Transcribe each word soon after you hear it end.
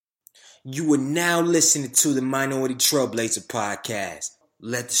You are now listening to the Minority Trailblazer podcast.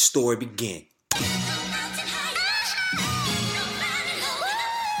 Let the story begin.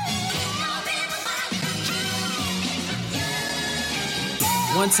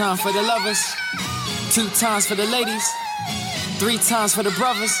 One time for the lovers, 2 times for the ladies, 3 times for the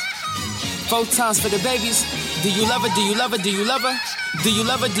brothers, 4 times for the babies. Do you love her? Do you love her? Do you love her? Do you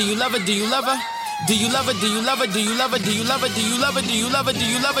love her? Do you love her? Do you love her? Do you love her? Do you love her? Do you love her? Do you love her? Do you love her? Do you love her? Do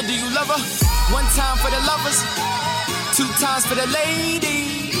you love her? Do you love her? 1 time for the lovers, 2 times for the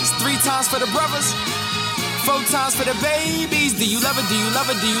ladies, 3 times for the brothers, 4 times for the babies. Do you love her? Do you love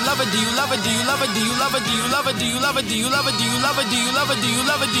her? Do you love her? Do you love her? Do you love her? Do you love her? Do you love her? Do you love her? Do you love her? Do you love her? Do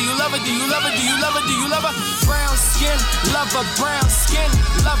you love her? Do you love her? Do you love her? Do you love her? Do you love her? Do you love her? Brown skin, love her brown skin,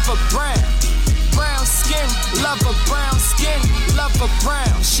 love her brown. Brown skin, love her brown skin, love her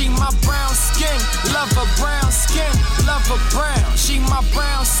brown. She my brown skin, love her brown skin, love her brown. She my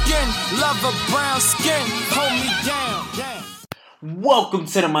brown skin, love her brown skin. Hold me down. Welcome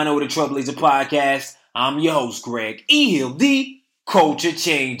to the Minority Trailblazer podcast. I'm your host, Greg E. Hill, the Culture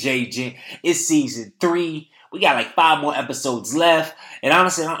Change Agent. It's season 3. We got like 5 more episodes left. And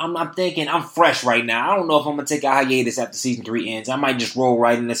honestly, I'm thinking I'm fresh right now. I don't know if I'm going to take a hiatus after season 3 ends. I might just roll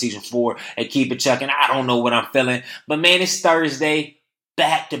right into season 4 and keep it chucking. I don't know what I'm feeling. But man, it's Thursday.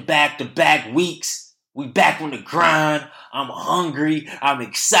 Back-to-back weeks. We back on the grind. I'm hungry. I'm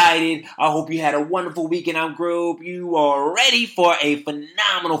excited. I hope you had a wonderful weekend. I hope you are ready for a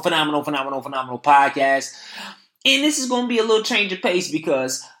phenomenal podcast. And this is going to be a little change of pace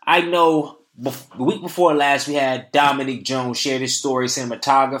because I know the week before last, we had Dominic Jones share his story,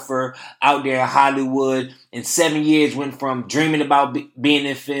 cinematographer out there in Hollywood. In 7 years, went from dreaming about being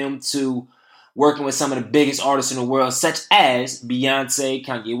in film to working with some of the biggest artists in the world, such as Beyonce,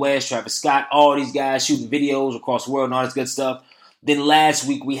 Kanye West, Travis Scott, all these guys shooting videos across the world and all this good stuff. Then last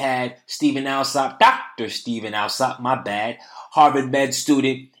week, we had Dr. Steven Alsop, Harvard med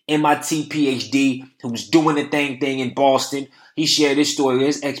student, MIT PhD, who was doing the thing in Boston. He shared his story,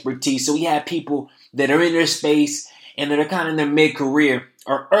 his expertise. So we have people that are in their space and that are kind of in their mid-career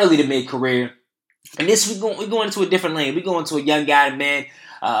or early to mid-career. And this, we're going into a different lane. We're going to a young guy, man,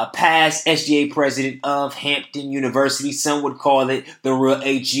 past SGA president of Hampton University. Some would call it the real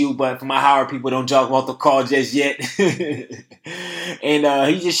HU, but for my Howard people, don't joke about the call just yet. And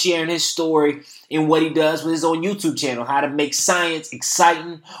he's just sharing his story and what he does with his own YouTube channel, how to make science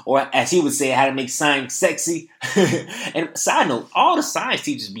exciting, or as he would say, how to make science sexy. And side note, all the science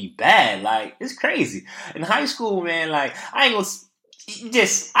teachers be bad. Like, it's crazy. In high school, man, like, I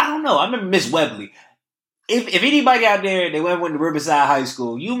don't know. I remember Miss Webley. If anybody out there that went to Riverside High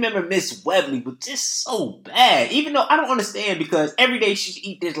School, you remember Miss Webley was just so bad. Even though I don't understand, because every day she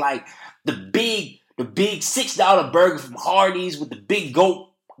eat this, like, the big $6 burger from Hardee's with the big goat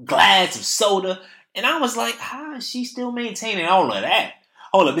glass of soda. And I was like, how is she still maintaining all of that?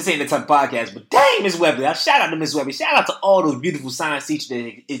 Hold up, this ain't the type of podcast, but dang, Miss Webley. Shout out to Miss Webley. Shout out to all those beautiful science teachers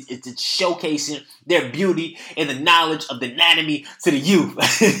that it's showcasing their beauty and the knowledge of the anatomy to the youth.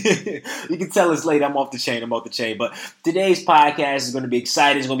 You can tell us later, I'm off the chain. But today's podcast is going to be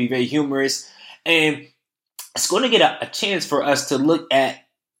exciting. It's going to be very humorous. And it's going to get a chance for us to look at,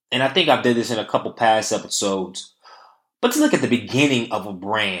 and I think I've did this in a couple past episodes, but to look at the beginning of a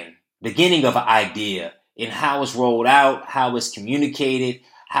brand, beginning of an idea, and how it's rolled out, how it's communicated,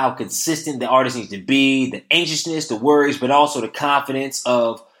 how consistent the artist needs to be, the anxiousness, the worries, but also the confidence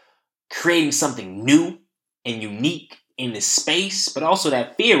of creating something new and unique in the space, but also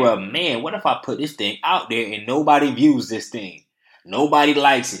that fear of, man, what if I put this thing out there and nobody views this thing? Nobody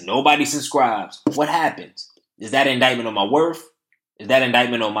likes it. Nobody subscribes. What happens? Is that an indictment on my worth? Is that an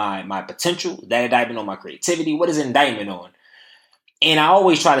indictment on my potential? Is that an indictment on my creativity? What is an indictment on? And I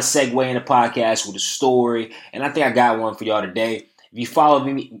always try to segue in the podcast with a story, and I think I got one for y'all today. If you follow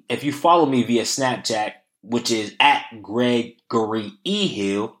me via Snapchat, which is at Gregory E.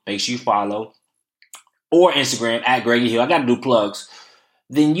 Hill, make sure you follow, or Instagram at Greg E. Hill. I got to do plugs.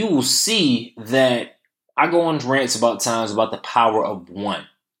 Then you will see that I go on rants about the power of one.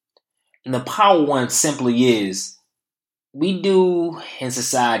 And the power of one simply is, we do in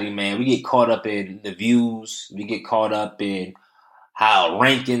society, man, we get caught up in the views, we get caught up in how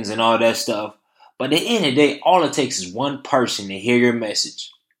rankings and all that stuff. But at the end of the day, all it takes is one person to hear your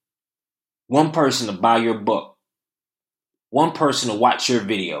message. One person to buy your book. One person to watch your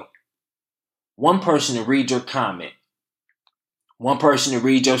video. One person to read your comment. One person to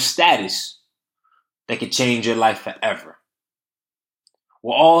read your status that could change your life forever.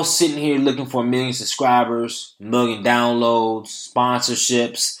 We're all sitting here looking for 1 million subscribers, 1 million downloads,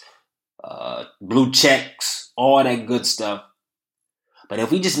 sponsorships, blue checks, all that good stuff. But if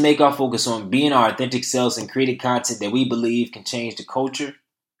we just make our focus on being our authentic selves and creating content that we believe can change the culture,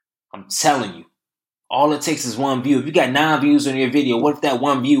 I'm telling you, all it takes is one view. If you got 9 views on your video, what if that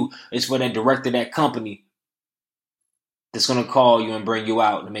one view is for that director of that company that's going to call you and bring you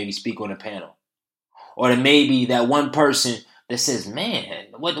out and maybe speak on a panel? Or that maybe that one person that says, man,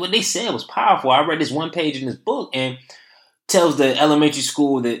 what they said was powerful. I read this one page in this book and tells the elementary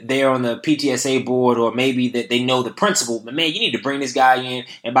school that they're on the PTSA board, or maybe that they know the principal, but man, you need to bring this guy in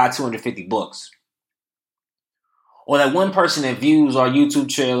and buy 250 books. Or that one person that views our YouTube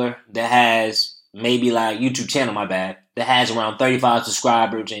trailer that has YouTube channel, that has around 35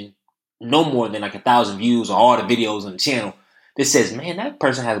 subscribers and no more than 1,000 views or all the videos on the channel, that says, man, that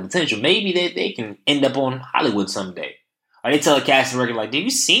person has potential. Maybe they can end up on Hollywood someday. Or they tell a casting director, like, have you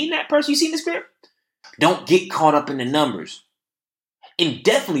seen that person? You seen the script? Don't get caught up in the numbers. And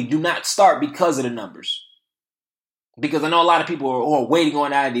definitely do not start because of the numbers. Because I know a lot of people are waiting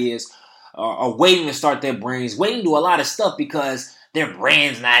on ideas, are waiting to start their brands, waiting to do a lot of stuff because their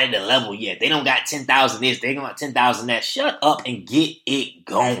brand's not at the level yet. They don't got 10,000 this, they don't got 10,000 that. Shut up and get it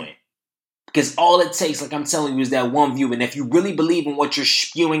going. Because all it takes, like I'm telling you, is that one view. And if you really believe in what you're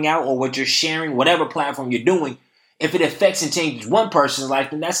spewing out or what you're sharing, whatever platform you're doing, if it affects and changes one person's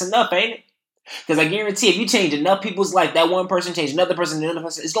life, then that's enough, ain't it? Because I guarantee if you change enough people's life, that one person change another person,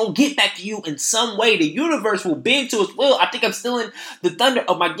 it's going to get back to you in some way. The universe will bend to its will. I think I'm stealing the thunder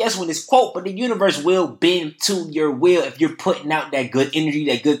of my guest with this quote, but the universe will bend to your will if you're putting out that good energy,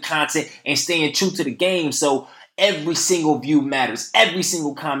 that good content, and staying true to the game. So every single view matters. Every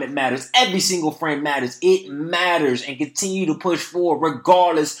single comment matters. Every single frame matters. It matters. And continue to push forward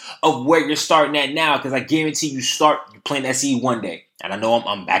regardless of where you're starting at now. Because I guarantee you plant that seed one day. And I know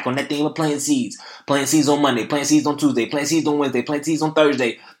I'm back on that theme of planting seeds. Planting seeds on Monday. Planting seeds on Tuesday. Planting seeds on Wednesday. Planting seeds on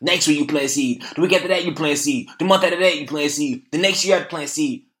Thursday. Next week you plant seed. The week after that you plant seed. The month after that you plant seed. The next year you have to plant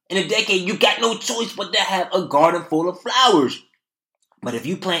seed. In a decade you got no choice but to have a garden full of flowers. But if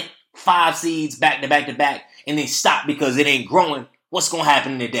you plant 5 seeds back to back to back and then stop because it ain't growing, what's going to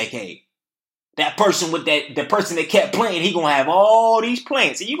happen in a decade? That person the person that kept playing, he going to have all these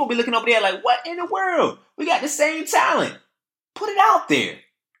plants. And you're going to be looking over there like, what in the world? We got the same talent. Put it out there.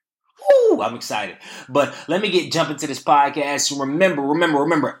 Woo, I'm excited. But let me jump into this podcast. So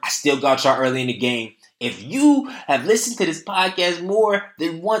remember, I still got y'all early in the game. If you have listened to this podcast more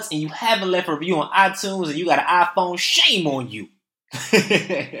than once and you haven't left a review on iTunes and you got an iPhone, shame on you.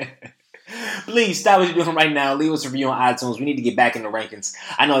 Please stop what you're doing right now. Leave us a review on iTunes. We need to get back in the rankings.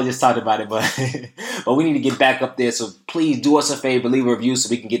 I know I just talked about it, but we need to get back up there. So please do us a favor, leave a review so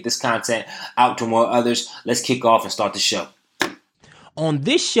we can get this content out to more others. Let's kick off and start the show. On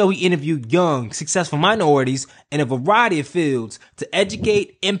this show, we interview young, successful minorities in a variety of fields to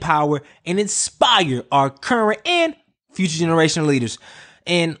educate, empower, and inspire our current and future generation leaders.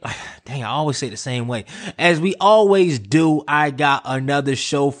 And dang, I always say the same way. As we always do, I got another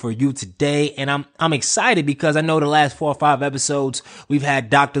show for you today. And I'm excited because I know the last 4 or 5 episodes, we've had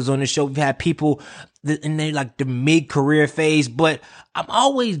doctors on the show. We've had people in their like the mid-career phase, but I'm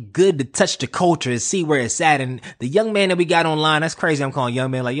always good to touch the culture and see where it's at. And the young man that we got online, that's crazy. I'm calling young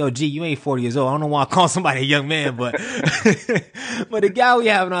man like, yo, G, you ain't 40 years old. I don't know why I call somebody a young man, but, but the guy we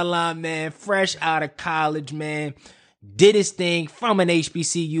having online, man, fresh out of college, man, did his thing from an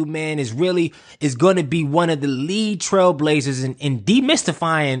HBCU, man, is going to be one of the lead trailblazers in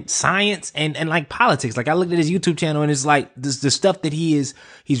demystifying science and like politics. Like I looked at his YouTube channel and it's like the stuff that he's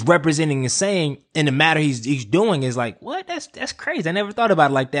representing and saying in the matter he's doing is like, what? That's crazy. I never thought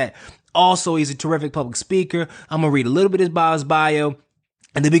about it like that. Also, he's a terrific public speaker. I'm going to read a little bit about his bio.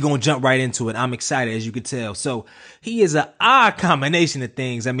 And then we're going to jump right into it. I'm excited, as you can tell. So he is an odd combination of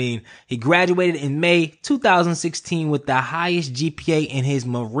things. I mean, he graduated in May 2016 with the highest GPA in his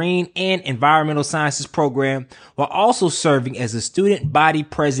marine and environmental sciences program, while also serving as a student body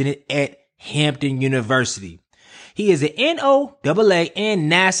president at Hampton University. He is an NOAA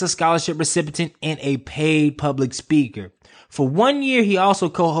and NASA scholarship recipient and a paid public speaker. For 1 year, he also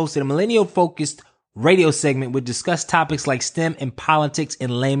co-hosted a millennial-focused radio segment would discuss topics like STEM and politics in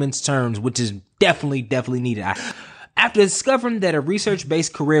layman's terms, which is definitely needed. After discovering that a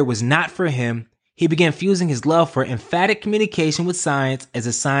research-based career was not for him, he began fusing his love for emphatic communication with science as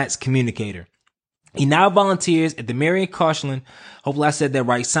a science communicator. He now volunteers at the Marion Koshland, hopefully I said that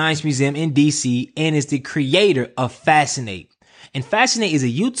right, Science Museum in DC, and is the creator of Fascinate. And Fascinate is a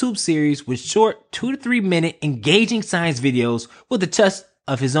YouTube series with short 2 to 3 minute engaging science videos with a touch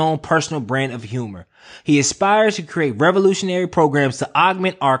of his own personal brand of humor. He aspires to create revolutionary programs to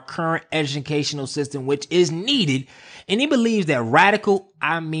augment our current educational system, which is needed. And he believes that radical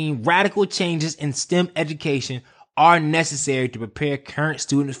changes in STEM education are necessary to prepare current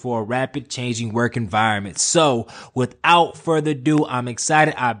students for a rapid changing work environment. So without further ado, I'm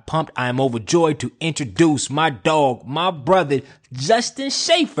excited, I'm pumped, I'm overjoyed to introduce my dog, my brother, Justin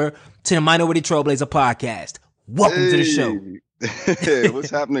Shaifer, to the Minority Trailblazer podcast. Welcome to the show. Hey, what's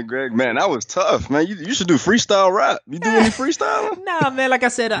happening, Greg? Man, that was tough, man. You should do freestyle rap. You do any freestyling? Nah, man. Like I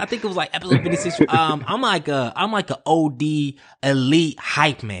said, I think it was like episode 56. I'm like a OD elite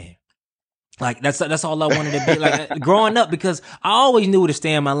hype man. Like that's all I wanted to be. Like growing up, because I always knew to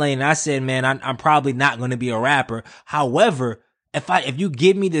stay in my lane. And I said, man, I'm probably not going to be a rapper. However, if you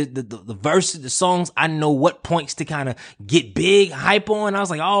give me the verses, the songs, I know what points to kind of get big hype on. I was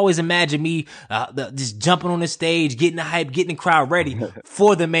like, I always imagine me just jumping on the stage, getting the hype, getting the crowd ready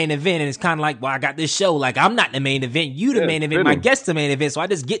for the main event. And it's kind of like, well, I got this show. Like, I'm not the main event, you the main event, my guest the main event. So I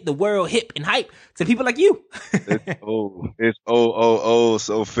just get the world hip and hype to people like you. It's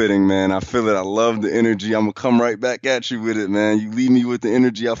so fitting, man. I feel it. I love the energy. I'm gonna come right back at you with it, man. You leave me with the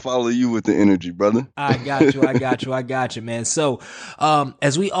energy, I follow you with the energy, brother. I got you, man. So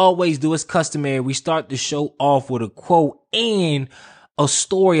as we always do, it's customary, we start the show off with a quote and a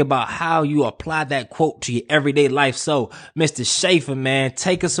story about how you apply that quote to your everyday life. So, Mr. Shaifer, man,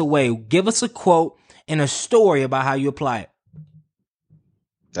 take us away. Give us a quote and a story about how you apply it.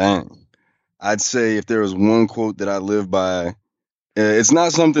 Dang. I'd say if there was one quote that I live by, it's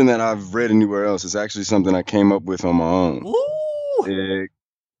not something that I've read anywhere else. It's actually something I came up with on my own. Ooh.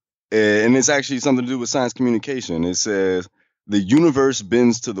 And it's actually something to do with science communication. It says, the universe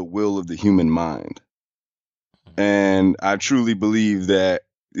bends to the will of the human mind. And I truly believe that,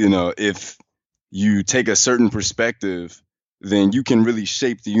 if you take a certain perspective, then you can really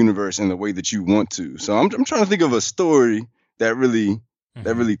shape the universe in the way that you want to. So I'm trying to think of a story that really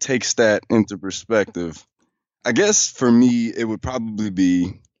takes that into perspective. I guess for me, it would probably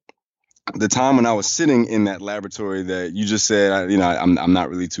be the time when I was sitting in that laboratory that you just said, I'm not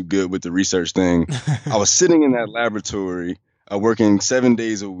really too good with the research thing. I was sitting in that laboratory working 7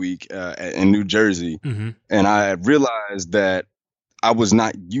 days a week in New Jersey. Mm-hmm. And I realized that I was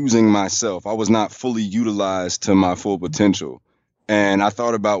not using myself. I was not fully utilized to my full potential. And I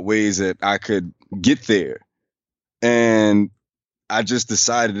thought about ways that I could get there. And I just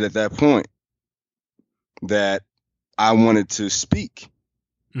decided at that point that I wanted to speak.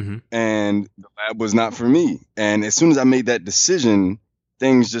 Mm-hmm. And the lab was not for me. And as soon as I made that decision,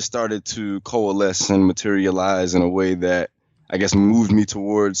 things just started to coalesce and materialize in a way that I guess moved me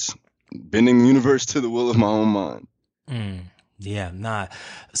towards bending the universe to the will of my own mind. Yeah, nah.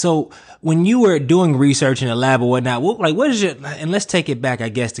 So when you were doing research in the lab or whatnot, what is your, and let's take it back, I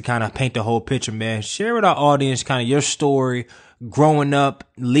guess, to kind of paint the whole picture, man. Share with our audience kind of your story growing up,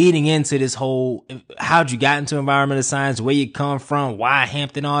 leading into this whole, how'd you got into environmental science, where you come from, why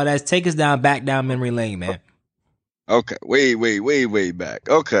Hampton, all that. Take us back down memory lane, man. Okay. Way back.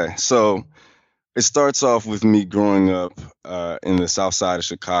 Okay. So it starts off with me growing up in the south side of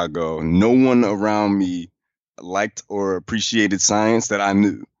Chicago. No one around me liked or appreciated science that I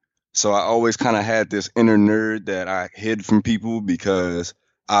knew. So I always kind of had this inner nerd that I hid from people because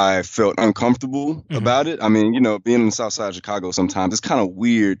I felt uncomfortable about it. I mean, being in the south side of Chicago sometimes, it's kind of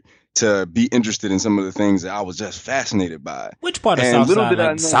weird to be interested in some of the things that I was just fascinated by. Which part of South Side?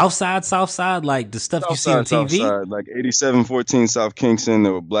 Like South Side, like the stuff you see on TV? South Side, like 8714 South Kingston.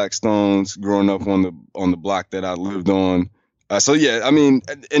 There were Blackstones growing up on the block that I lived on. So yeah, I mean,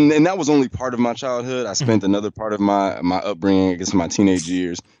 and that was only part of my childhood. I spent another part of my upbringing, I guess my teenage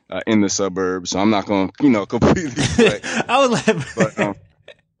years, in the suburbs. So I'm not going to, completely. I was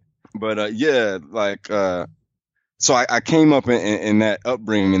like, yeah, like. So I came up in that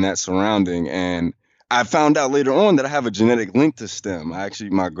upbringing, in that surrounding, and I found out later on that I have a genetic link to STEM.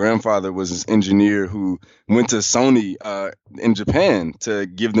 My grandfather was this engineer who went to Sony in Japan to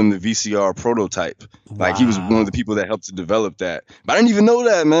give them the VCR prototype. Wow. Like he was one of the people that helped to develop that. But I didn't even know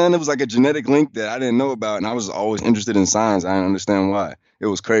that, man. It was like a genetic link that I didn't know about, and I was always interested in science. I didn't understand why. It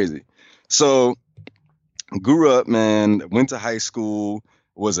was crazy. So grew up, man, went to high school.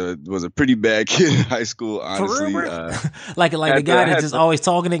 Was a pretty bad kid in high school, honestly. Like the guy that's just always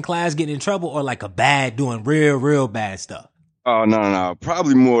talking in class, getting in trouble, or like doing real bad stuff? Oh, no.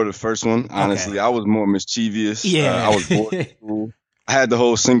 Probably more the first one, honestly. Okay. I was more mischievous. Yeah. I was bored in school. I had the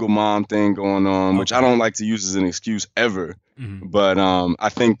whole single mom thing going on, which I don't like to use as an excuse ever. Mm-hmm. But I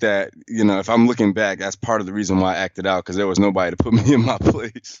think that, if I'm looking back, that's part of the reason why I acted out, because there was nobody to put me in my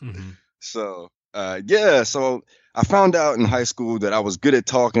place. Mm-hmm. So, so I found out in high school that I was good at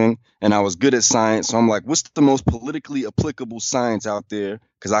talking and I was good at science. So I'm like, what's the most politically applicable science out there?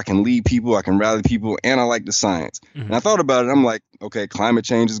 Because I can lead people, I can rally people, and I like the science. Mm-hmm. And I thought about it. I'm like, okay, climate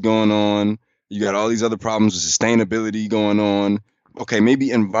change is going on. You got all these other problems with sustainability going on. Okay,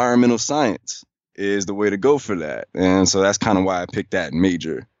 maybe environmental science is the way to go for that. And so that's kind of why I picked that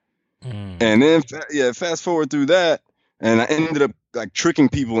major. And then, fast forward through that, and I ended up like tricking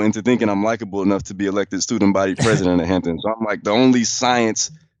people into thinking I'm likable enough to be elected student body president of Hampton. So I'm like the only science,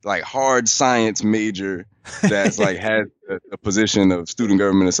 like hard science major that's like has a position of student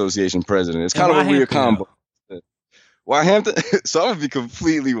government association president. It's kind of a weird combo. Why Hampton? So I'm gonna be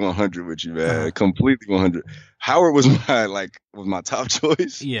completely 100 with you, man. Completely 100. Howard was my top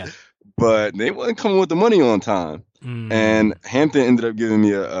choice. Yeah. But they wasn't coming with the money on time. And Hampton ended up giving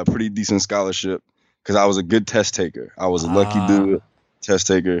me a pretty decent scholarship because I was a good test taker. I was a lucky dude, test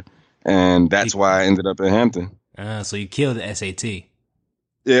taker, and that's why I ended up at Hampton. So you killed the SAT.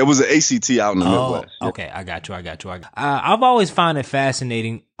 Yeah, it was an ACT out in the Midwest. Okay, I got you. I've always found it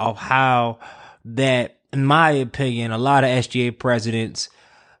fascinating of how that, in my opinion, a lot of SGA presidents,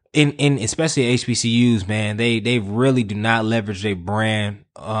 in especially HBCUs, man, they really do not leverage their brand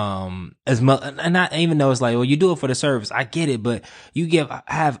as much. And not even though it's like, well, you do it for the service, I get it, but you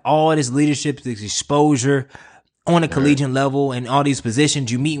have all this leadership, this exposure on a collegiate level, and all these positions,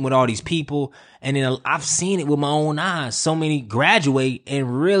 you meeting with all these people, and then I've seen it with my own eyes. So many graduate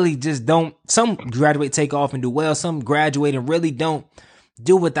and really just don't. Some graduate, take off and do well. Some graduate and really don't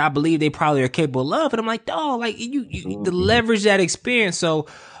do what I believe they probably are capable of. And I'm like, dog, like you to leverage that experience. So,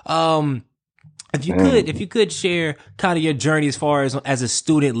 if you could share kind of your journey as far as a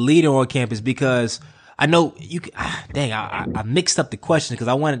student leader on campus, because I know I mixed up the questions because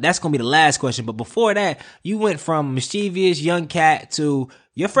that's going to be the last question. But before that, you went from mischievous young cat to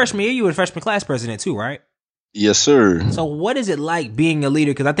your freshman year. You were freshman class president too, right? Yes, sir. So what is it like being a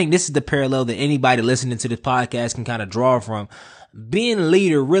leader? Because I think this is the parallel that anybody listening to this podcast can kind of draw from. Being a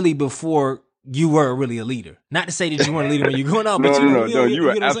leader really before you were really a leader. Not to say that you weren't a leader when you're growing up, but no, you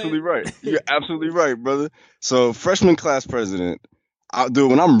were absolutely right. You're absolutely right, brother. So freshman class president,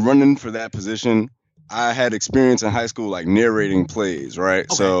 when I'm running for that position, I had experience in high school, like narrating plays, right?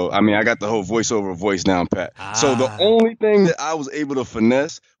 Okay. So, I mean, I got the whole voiceover voice down pat. So the only thing that I was able to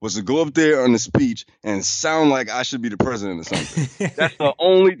finesse was to go up there on the speech and sound like I should be the president or something. That's the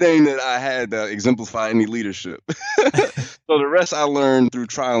only thing that I had that exemplified any leadership. So the rest I learned through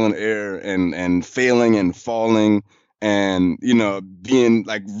trial and error and failing and falling and, you know, being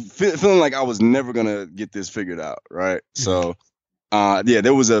like, feeling like I was never going to get this figured out, right? So,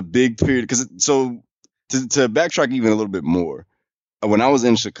 there was a big period to backtrack even a little bit more, when I was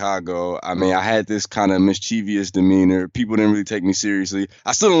in Chicago, I mean, I had this kind of mischievous demeanor. People didn't really take me seriously.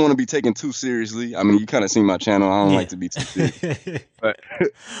 I still don't want to be taken too seriously. I mean, you kind of see my channel. I don't like to be too serious.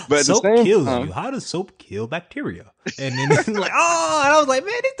 But soap kills you. How does soap kill bacteria? And then like, and I was like,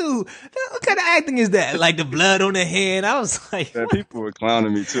 man, this dude, what kind of acting is that? Like the blood on the hand. I was like, yeah, people were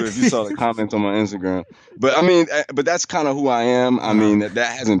clowning me too. If you saw the comments on my Instagram, but I mean, but that's kind of who I am. I mean, that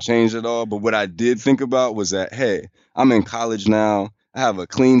hasn't changed at all. But what I did think about was that, hey, I'm in college now. I have a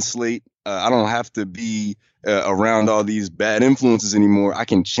clean slate. I don't have to be around all these bad influences anymore. I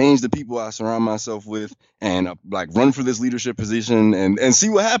can change the people I surround myself with and like run for this leadership position and see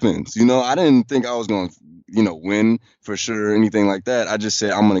what happens. You know, I didn't think I was going to, win for sure or anything like that. I just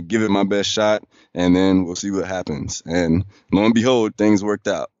said I'm going to give it my best shot and then we'll see what happens. And lo and behold, things worked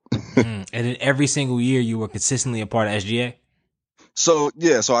out. And then every single year you were consistently a part of SGA? So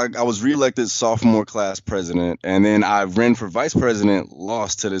I was reelected sophomore class president, and then I ran for vice president,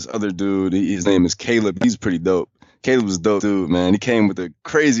 lost to this other dude. His name is Caleb. He's pretty dope. Caleb was a dope dude, man. He came with the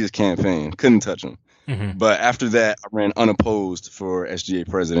craziest campaign. Couldn't touch him. Mm-hmm. But after that, I ran unopposed for SGA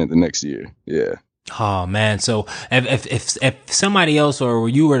president the next year. Yeah. Oh man. So if somebody else or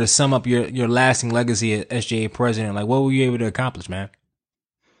you were to sum up your lasting legacy as SGA president, like what were you able to accomplish, man?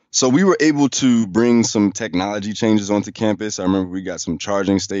 So we were able to bring some technology changes onto campus. I remember we got some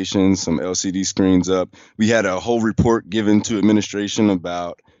charging stations, some LCD screens up. We had a whole report given to administration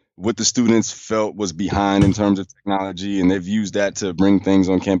about what the students felt was behind in terms of technology, and they've used that to bring things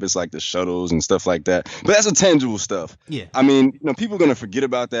on campus like the shuttles and stuff like that. But that's the tangible stuff. Yeah. I mean, people are going to forget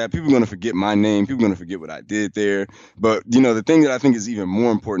about that. People are going to forget my name. People are going to forget what I did there. But, the thing that I think is even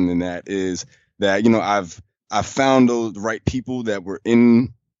more important than that is that, I've found those right people that were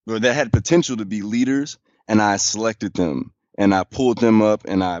that had potential to be leaders, and I selected them and I pulled them up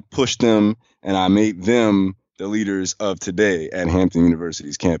and I pushed them and I made them the leaders of today at Hampton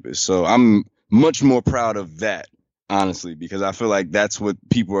University's campus. So I'm much more proud of that, honestly, because I feel like that's what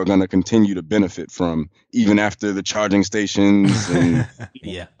people are going to continue to benefit from even after the charging stations and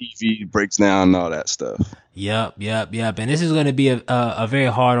EV breaks down and all that stuff. Yep. And this is going to be a very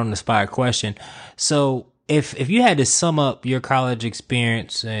hard on the spot question. So if you had to sum up your college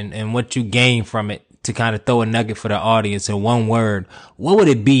experience and what you gained from it to kind of throw a nugget for the audience in one word, what would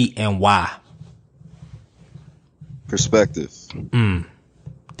it be and why? Perspective.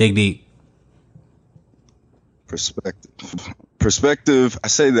 Dig deep. Perspective. I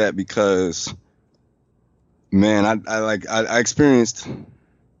say that because, man, I experienced.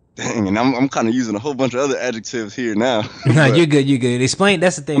 Dang, and I'm kind of using a whole bunch of other adjectives here now. No, you're good. You're good. Explain.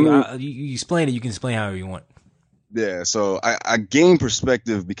 That's the thing. You explain it. You can explain however you want. Yeah, so I gained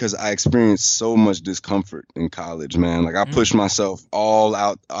perspective because I experienced so much discomfort in college, man. Like I pushed myself all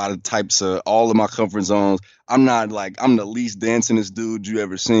out of types of all of my comfort zones. I'm the least dancingest dude you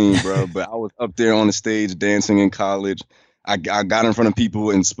ever seen, bro. But I was up there on the stage dancing in college. I got in front of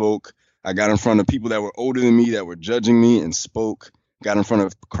people and spoke. I got in front of people that were older than me that were judging me and spoke. Got in front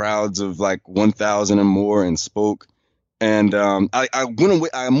of crowds of like 1,000 and more and spoke. And I went away.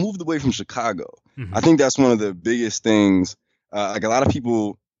 I moved away from Chicago. I think that's one of the biggest things. Like a lot of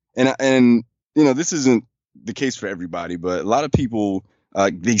people, and you know, this isn't the case for everybody, but a lot of people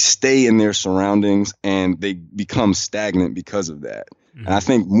they stay in their surroundings and they become stagnant because of that. And I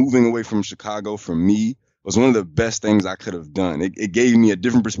think moving away from Chicago for me was one of the best things I could have done. It gave me a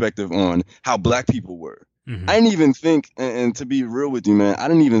different perspective on how Black people were. I didn't even think, and to be real with you, man, I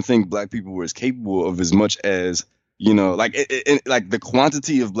didn't even think Black people were as capable of as much as, you know, like like the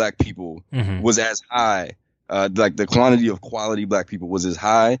quantity of Black people was as high. Like the quantity of quality Black people was as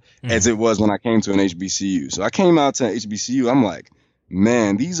high as it was when I came to an HBCU. So I came out to an HBCU. I'm like,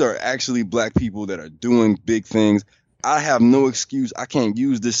 man, these are actually Black people that are doing big things. I have no excuse. I can't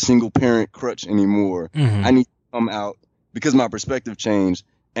use this single parent crutch anymore. I need to come out because my perspective changed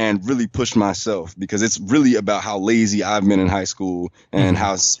and really push myself, because it's really about how lazy I've been in high school and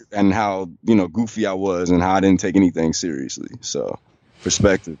how you know, goofy I was and how I didn't take anything seriously. So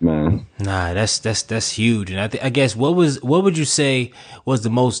perspective, man. Nah, that's huge. And I guess what would you say was the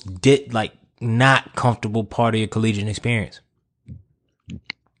most not comfortable part of your collegiate experience?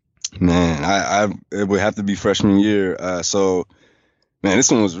 Man, it would have to be freshman year. So man,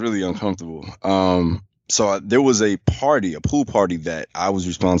 this one was really uncomfortable. So there was a pool party that I was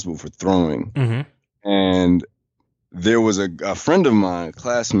responsible for throwing. And there was a friend of mine, a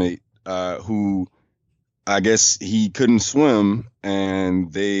classmate, who I guess he couldn't swim,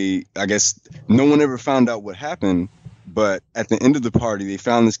 and I guess no one ever found out what happened. But at the end of the party, they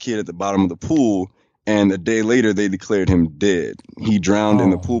found this kid at the bottom of the pool, and a day later they declared him dead. He drowned in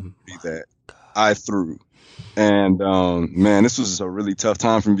the pool party that I threw. And man, this was a really tough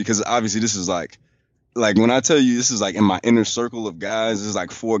time for me, because obviously this is like when I tell you this is like in my inner circle of guys, there's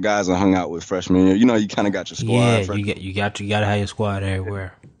like 4 guys I hung out with freshman year. You know, you kind of got your squad. Yeah, you gotta have your squad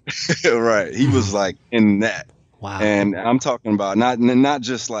everywhere. Right. He was like in that. Wow. And I'm talking about not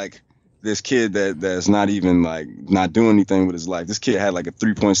just like this kid that's not even like not doing anything with his life. This kid had like a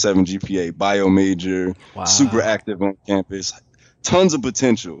 3.7 GPA, bio major, super active on campus, tons of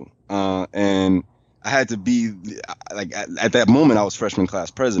potential. And I had to be like at that moment I was freshman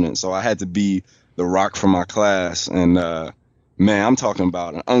class president, so I had to be the rock for my class. And man, I'm talking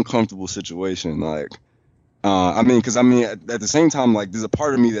about an uncomfortable situation. Like, I mean, at the same time, like there's a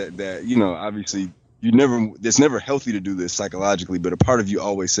part of me that you know, obviously it's never healthy to do this psychologically, but a part of you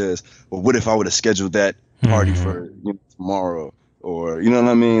always says, well, what if I would have scheduled that party for tomorrow, or you know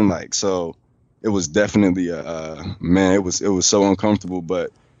what I mean? Like, so it was definitely man, it was so uncomfortable,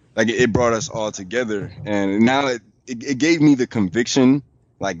 but like it brought us all together, and now it gave me the conviction.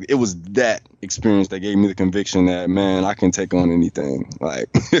 Like it was that experience that gave me the conviction that, man, I can take on anything. Like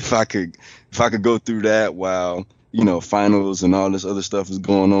if I could go through that while, you know, finals and all this other stuff is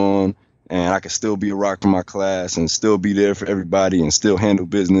going on, and I could still be a rock for my class and still be there for everybody and still handle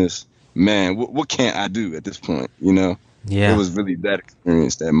business, man, what can't I do at this point? You know? Yeah. It was really that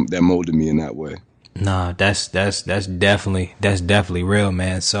experience that molded me in that way. Nah, that's definitely real,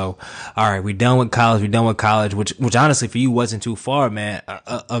 man. So, all right, we done with college, which honestly for you wasn't too far, man,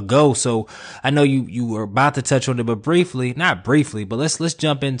 ago. So I know you were about to touch on it, but not briefly, but let's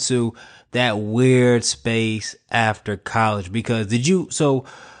jump into that weird space after college, because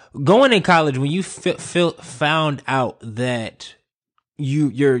going in college, when you found out that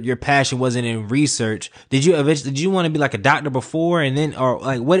your passion wasn't in research, did you want to be like a doctor before, and then, or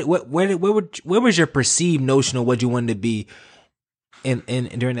like where was your perceived notion of what you wanted to be in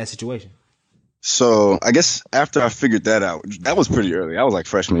during that situation? So I guess after I figured that out, that was pretty early. I was like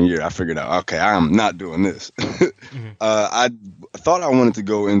freshman year. I figured out, okay, I am not doing this. I thought I wanted to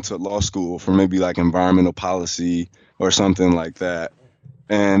go into law school for maybe like environmental policy or something like that.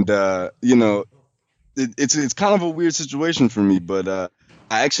 And you know, it's kind of a weird situation for me, but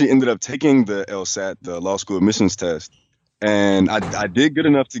I actually ended up taking the LSAT, the law school admissions test, and I did good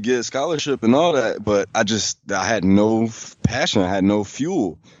enough to get a scholarship and all that, but I had no passion, I had no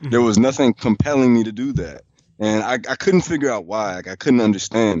fuel. There was nothing compelling me to do that, and I couldn't figure out why. Like, I couldn't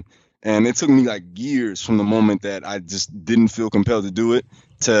understand, and it took me like years from the moment that I just didn't feel compelled to do it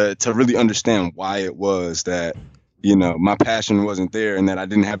to really understand why it was that, you know, my passion wasn't there and that I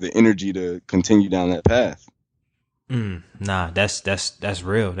didn't have the energy to continue down that path. Nah, that's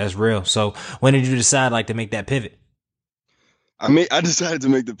real. That's real. So when did you decide like to make that pivot? I decided to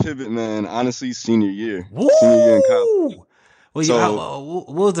make the pivot, man. Honestly, senior year Woo! in college. Well, So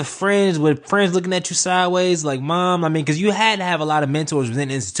what was the friends? Were friends looking at you sideways, like mom? I mean, because you had to have a lot of mentors within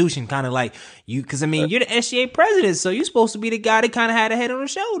the institution, kind of like you. Because I mean, you're the SGA president, so you're supposed to be the guy that kind of had a head on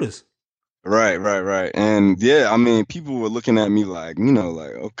his shoulders. right, and yeah, I mean, people were looking at me like, you know,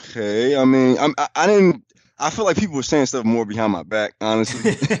 like, okay. I mean, I didn't. I feel like people were saying stuff more behind my back,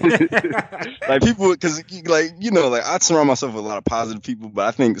 honestly. Like people, because like, you know, like I surround myself with a lot of positive people, but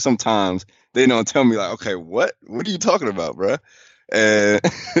I think sometimes they don't tell me like, okay, what are you talking about, bruh? And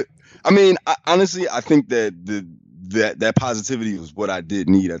I mean, honestly, I think that that positivity was what I did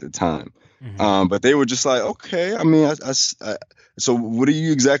need at the time. But they were just like, okay, I mean, so what are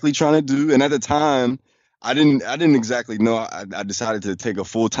you exactly trying to do? And at the time, I didn't exactly know. I decided to take a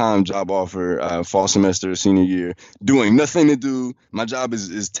full-time job offer, fall semester, senior year, doing nothing to do. My job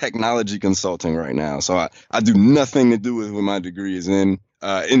is technology consulting right now. So I do nothing to do with what my degree is in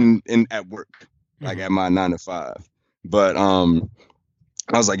at work, like at my 9 to 5. But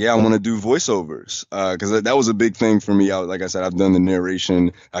I was like, yeah, I want to do voiceovers, because that was a big thing for me. Like I said, I've done the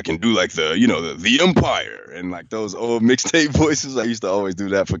narration. I can do like the Empire and like those old mixtape voices. I used to always do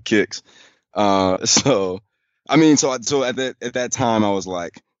that for kicks. So I mean, so at that time, I was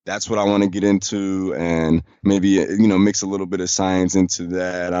like, that's what I want to get into, and maybe, you know, mix a little bit of science into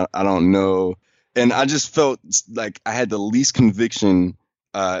that. I don't know, and I just felt like I had the least conviction,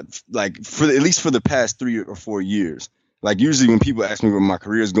 like at least for the past 3 or 4 years. Like usually when people ask me where my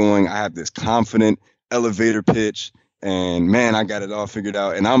career is going, I have this confident elevator pitch, and man, I got it all figured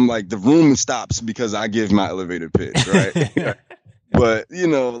out, and I'm like, the room stops because I give my elevator pitch, right? But you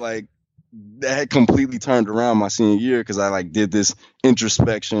know, like, that had completely turned around my senior year because I like did this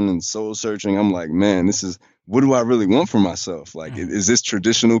introspection and soul searching. I'm like, man, what do I really want for myself? Like, is this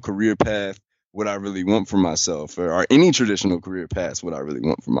traditional career path what I really want for myself, or any traditional career paths what I really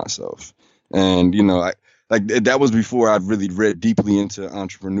want for myself? And you know, that was before I'd really read deeply into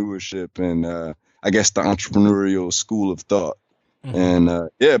entrepreneurship and I guess the entrepreneurial school of thought. And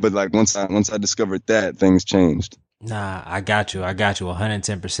yeah, but like once I discovered that, things changed. Nah, I got you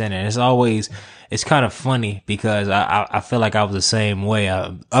 110%. And it's kind of funny because I feel like I was the same way.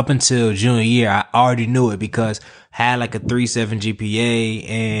 Up until junior year, I already knew it because I had like a 3.7 GPA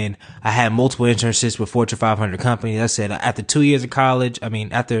and I had multiple internships with Fortune 500 companies. I said after 2 years of college,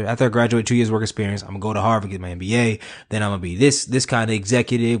 after I graduate, 2 years work experience, I'm gonna go to Harvard, get my MBA. Then I'm gonna be this kind of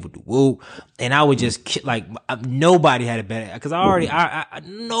executive with the woo. And I would just like, nobody had a better, cause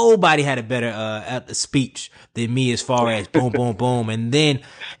nobody had a better speech than me as far as boom, boom, boom. And then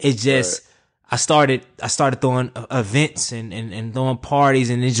it just, I started throwing events and throwing parties,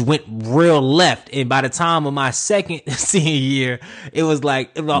 and it just went real left. And by the time of my second senior year, it was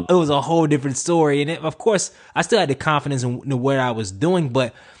like, it was a whole different story. And of course, I still had the confidence in what I was doing,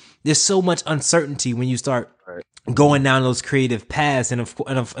 but there's so much uncertainty when you start going down those creative paths. And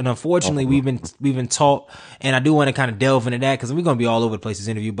unfortunately, we've been taught, and I do want to kind of delve into that because we're going to be all over the place this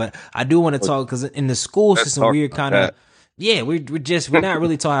interview, but I do want to talk because in the school system, we're kind of, yeah, we're not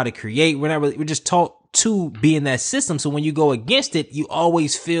really taught how to create. We're just taught to be in that system. So when you go against it, you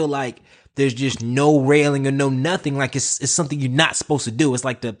always feel like there's just no railing or no nothing. Like it's something you're not supposed to do. It's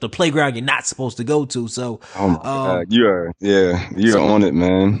like the playground you're not supposed to go to. So, oh my God, you're on it,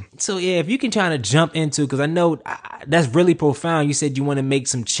 man. So yeah, if you can try to jump into, cause I know that's really profound. You said you want to make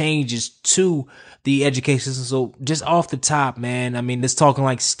some changes to the education system. So just off the top, man, I mean, just talking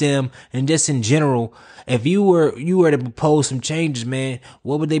like STEM and just in general, if you were to propose some changes, man,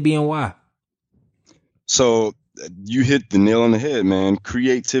 what would they be and why? So you hit the nail on the head, man.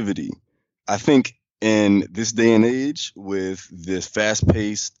 Creativity. I think in this day and age with this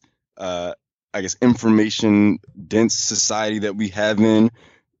fast-paced, I guess, information-dense society that we have in,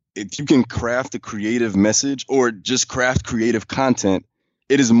 if you can craft a creative message or just craft creative content,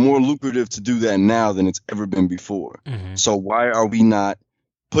 it is more lucrative to do that now than it's ever been before. So why are we not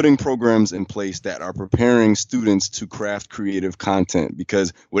putting programs in place that are preparing students to craft creative content,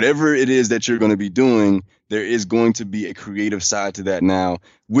 because whatever it is that you're going to be doing, there is going to be a creative side to that now,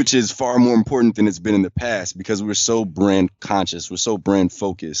 which is far more important than it's been in the past, because we're so brand conscious, we're so brand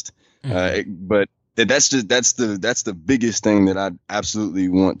focused. But that's the biggest thing that I absolutely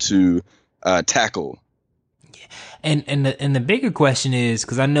want to tackle. And the bigger question is,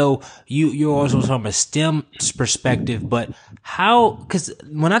 because I know you're also from a STEM perspective, but how? Because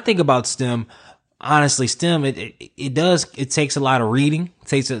when I think about STEM, honestly, STEM it takes a lot of reading, it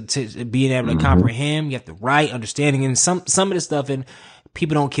takes to being able to comprehend. You have to write, understanding, and some of the stuff. And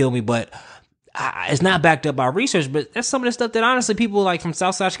people don't kill me, but it's not backed up by research. But that's some of the stuff that honestly people like from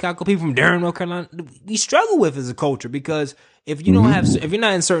Southside Chicago, people from Durham, North Carolina, we struggle with as a culture, because if you don't have, if you're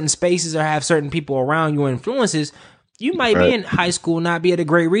not in certain spaces or have certain people around your influences, you might be in high school, not be at a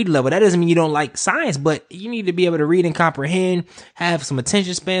great reading level. That doesn't mean you don't like science, but you need to be able to read and comprehend, have some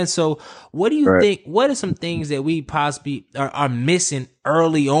attention span. So what do you think, what are some things that we possibly are missing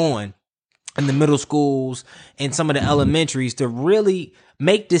early on in the middle schools and some of the elementaries to really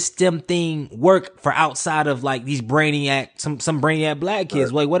make this STEM thing work for outside of like these brainiac, some brainiac black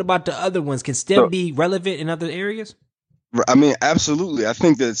kids? Like, what about the other ones? Can STEM be relevant in other areas? I mean, absolutely. I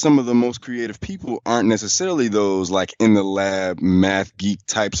think that some of the most creative people aren't necessarily those like in the lab, math geek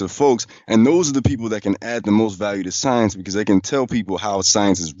types of folks. And those are the people that can add the most value to science, because they can tell people how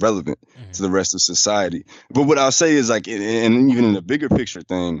science is relevant to the rest of society. But what I'll say is, like, and even in a bigger picture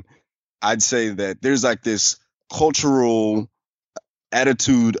thing, I'd say that there's like this cultural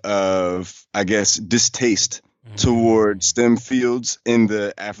attitude of, I guess, distaste toward STEM fields in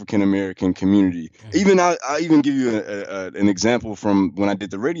the African American community. Even I'll even give you an example from when I did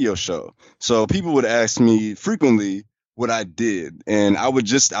the radio show. So people would ask me frequently what I did, and I would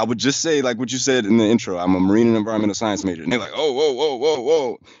just say, like what you said in the intro, I'm a marine and environmental science major, and they're like, oh,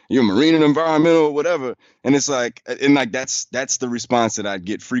 whoa, you're a marine and environmental, whatever. And it's like, and like that's the response that I'd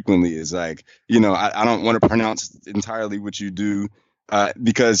get frequently, is like, I don't want to pronounce entirely what you do.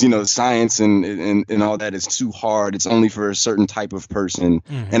 Because science and all that is too hard. It's only for a certain type of person.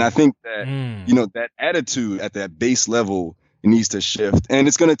 And I think that that attitude at that base level needs to shift. And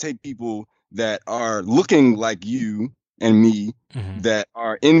it's going to take people that are looking like you and me, that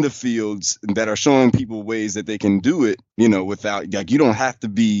are in the fields, that are showing people ways that they can do it. Without, like, you don't have to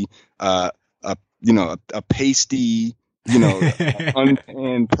be a pasty,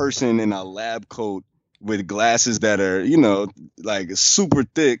 untanned person in a lab coat with glasses that are, like super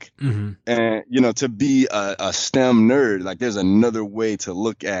thick, and, to be a STEM nerd. Like, there's another way to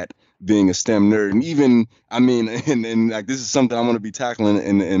look at being a STEM nerd. And even, I mean, and like, this is something I want to be tackling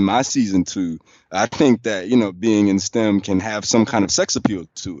in my season 2. I think that, being in STEM can have some kind of sex appeal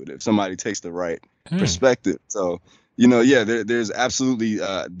to it if somebody takes the right perspective. So, there's absolutely,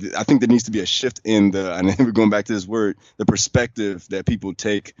 I think there needs to be a shift in and we're going back to this word, the perspective that people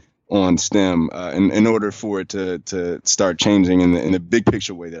take on STEM, in order for it to start changing in the big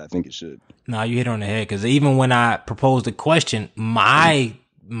picture way that I think it should. No, you hit on the head, because even when I proposed the question, my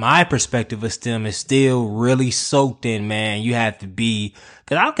perspective of STEM is still really soaked in, man. You have to be,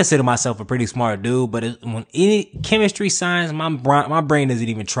 because I consider myself a pretty smart dude, but when any chemistry, science, my brain doesn't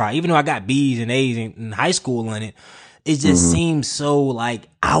even try. Even though I got B's and A's in high school in it, it just seems so like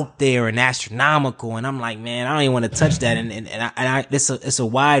out there and astronomical. And I'm like, man, I don't even want to touch that. And it's a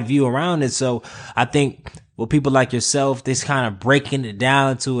wide view around it. So I think with people like yourself, this kind of breaking it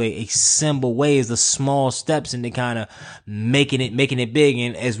down to a simple way is the small steps into kind of making it big.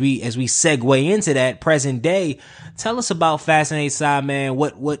 And as we segue into that present day, tell us about Fascinate Side, man.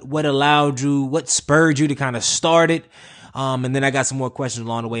 What allowed you, what spurred you to kind of start it? And then I got some more questions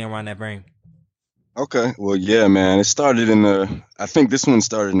along the way around that brain. Okay. Well, yeah, man. It started I think this one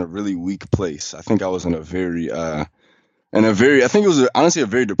started in a really weak place. I think I was in I think it was honestly a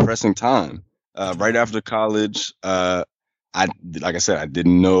very depressing time. Right after college, like I said, I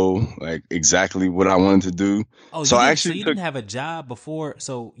didn't know like exactly what I wanted to do. Oh, so you didn't have a job before,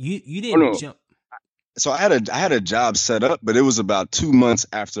 so you didn't jump. So I had a job set up, but it was about 2 months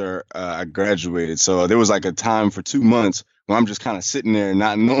after I graduated. So there was like a time for 2 months where I'm just kind of sitting there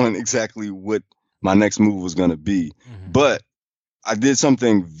not knowing exactly what my next move was going to be. But I did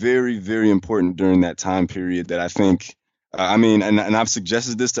something very, very important during that time period that I think, and I've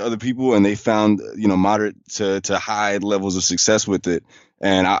suggested this to other people, and they found, moderate to high levels of success with it.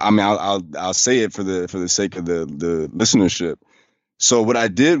 And I'll say it for the sake of the listenership. So what I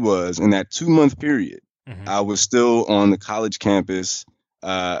did was, in that 2 month period, I was still on the college campus.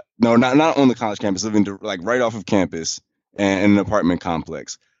 No, not on the college campus, living like right off of campus and in an apartment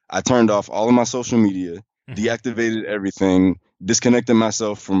complex. I turned off all of my social media, deactivated everything, disconnecting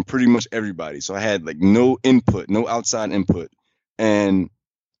myself from pretty much everybody. So I had like no input, no outside input. And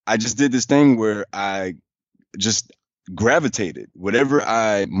I just did this thing where I just gravitated whatever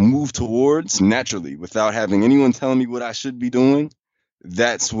I moved towards naturally without having anyone telling me what I should be doing.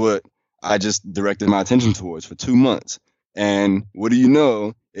 That's what I just directed my attention towards for 2 months. And what do you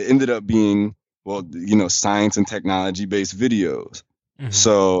know? It ended up being, well, science and technology based videos.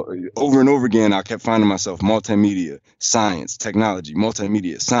 So over and over again, I kept finding myself multimedia, science, technology,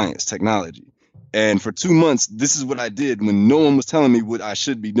 multimedia, science, technology. And for 2 months, this is what I did when no one was telling me what I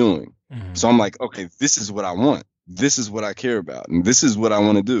should be doing. So I'm like, okay, this is what I want. This is what I care about. And this is what I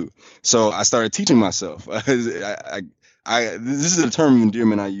want to do. So I started teaching myself. This is a term of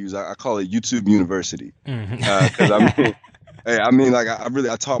endearment I use. I call it YouTube University. Because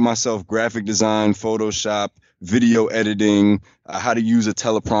I taught myself graphic design, Photoshop, video editing, how to use a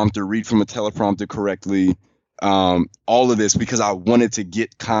teleprompter, read from a teleprompter correctly. All of this because I wanted to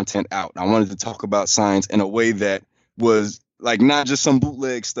get content out. I wanted to talk about science in a way that was like not just some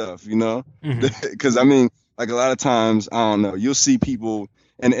bootleg stuff, because I mean, like a lot of times, I don't know, you'll see people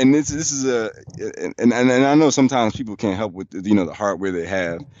and this is and I know sometimes people can't help with the hardware they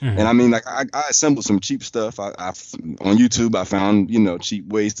have. And I mean, like I assembled some cheap stuff. I on YouTube I found cheap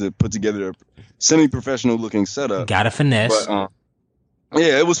ways to put together a semi-professional looking setup. Got a finesse. But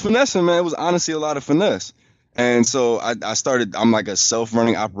yeah, it was finessing, man. It was honestly a lot of finesse. And so I started. I'm like a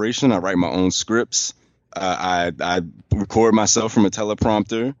self-running operation. I write my own scripts. I record myself from a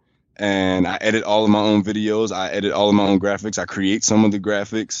teleprompter, and I edit all of my own videos. I edit all of my own graphics. I create some of the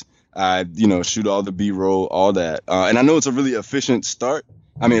graphics. I shoot all the B-roll, all that. And I know it's a really efficient start.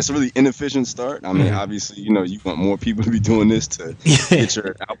 I mean, it's a really inefficient start. I mean, obviously, you want more people to be doing this to get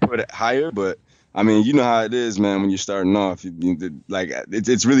your output higher, but. I mean, you know how it is, man. When you're starting off,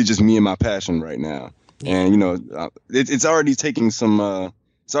 it's really just me and my passion right now, and it's already taking some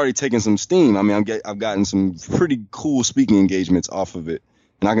steam. I mean, I've gotten some pretty cool speaking engagements off of it,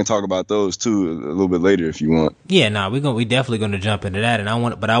 and I can talk about those too a little bit later if you want. Yeah, we definitely gonna jump into that, and I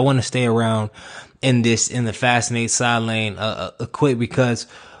want to stay around in the Fascinate side lane quick because.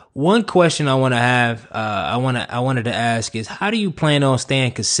 One question I want to have, I wanted to ask is how do you plan on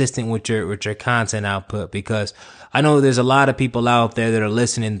staying consistent with your content output? Because I know there's a lot of people out there that are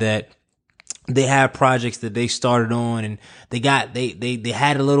listening that they have projects that they started on and they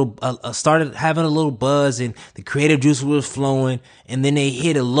had a little, started having a little buzz and the creative juice was flowing. And then they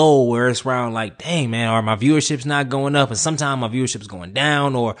hit a low where it's around like, dang man, or my viewership's not going up. And sometimes my viewership's going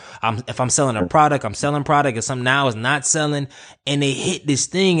down, or if I'm selling a product, I'm selling product and some now is not selling. And they hit this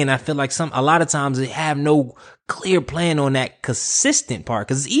thing. And I feel like a lot of times they have no clear plan on that consistent part.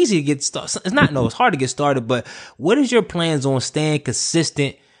 Cause it's easy to get started. It's hard to get started, but what is your plans on staying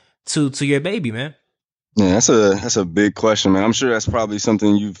consistent to your baby, man? Yeah, that's a big question, man. I'm sure that's probably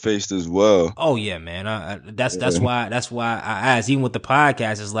something you've faced as well. Oh yeah, man. That's why I asked. Even with the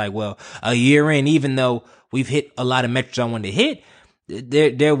podcast, it's like, well, a year in, even though we've hit a lot of metrics I wanted to hit,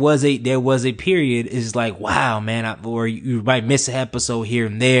 there was a period. Is like, wow, man, or you might miss an episode here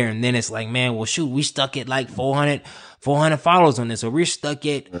and there, and then it's like, man, well, shoot, we stuck at like 400 followers on this, or we're stuck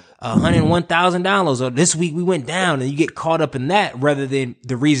at $101,000, or this week we went down, and you get caught up in that rather than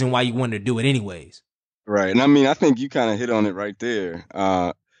the reason why you wanted to do it anyways. Right. And I mean, I think you kind of hit on it right there.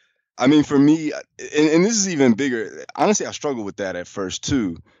 I mean, for me, and this is even bigger, honestly, I struggled with that at first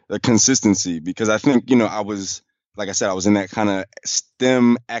too, the consistency, because I think, I was, like I said, I was in that kind of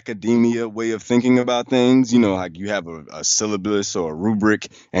STEM academia way of thinking about things, like you have a syllabus or a rubric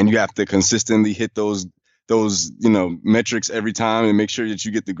and you have to consistently hit those metrics every time and make sure that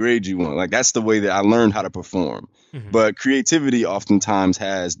you get the grade you want. Like that's the way that I learned how to perform. But creativity oftentimes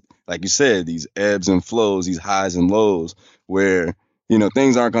has, like you said, these ebbs and flows, these highs and lows where,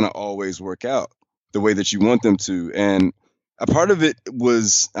 things aren't going to always work out the way that you want them to. And a part of it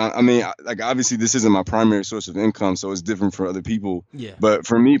was, like obviously this isn't my primary source of income, so it's different for other people. Yeah. But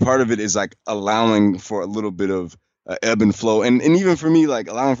for me, part of it is like allowing for a little bit of ebb and flow. And even for me, like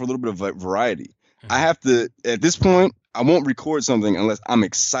allowing for a little bit of variety. I have to, at this point, I won't record something unless I'm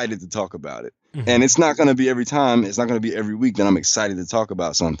excited to talk about it. And it's not going to be every time. It's not going to be every week that I'm excited to talk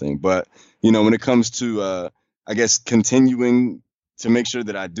about something. But, when it comes to, I guess, continuing to make sure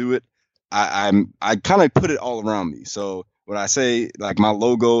that I do it, I kind of put it all around me. So when I say like my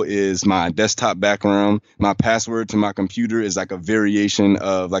logo is my desktop background, my password to my computer is like a variation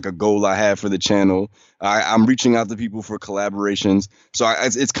of like a goal I have for the channel. I'm reaching out to people for collaborations. So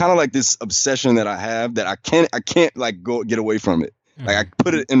it's kind of like this obsession that I have that I can't like get away from it. Like I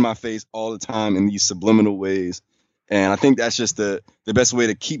put it in my face all the time in these subliminal ways. And I think that's just the best way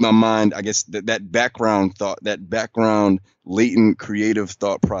to keep my mind, I guess, that background thought, that background latent creative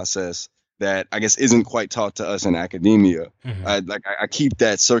thought process that I guess isn't quite taught to us in academia. I keep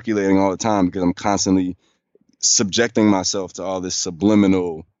that circulating all the time because I'm constantly subjecting myself to all this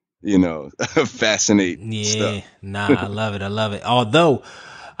subliminal, fascinate stuff. I love it. I love it. Although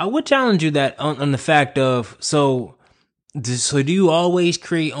I would challenge you that on the fact of so do you always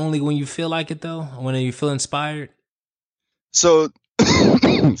create only when you feel like it though? When you feel inspired? So,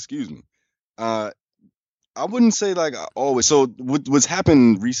 excuse me. I wouldn't say like I always. So what's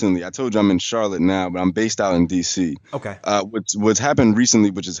happened recently? I told you I'm in Charlotte now, but I'm based out in DC. Okay. What's happened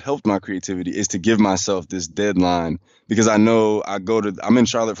recently, which has helped my creativity, is to give myself this deadline because I know I'm in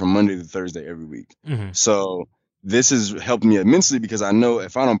Charlotte from Monday to Thursday every week. So this has helped me immensely because I know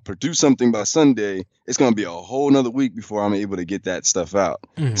if I don't produce something by Sunday, it's going to be a whole nother week before I'm able to get that stuff out.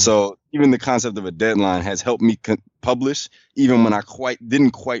 So even the concept of a deadline has helped me publish even when I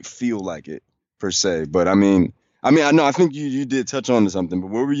didn't quite feel like it per se. But I mean, I know, I think you did touch on to something,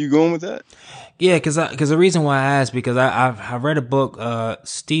 but where were you going with that? Yeah, because the reason why I asked, because I've read a book, by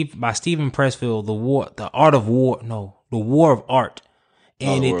Stephen Pressfield, The War of Art.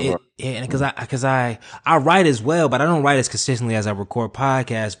 And because I write as well, but I don't write as consistently as I record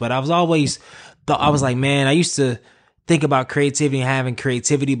podcasts. But I was always I was like, man, I used to think about creativity and having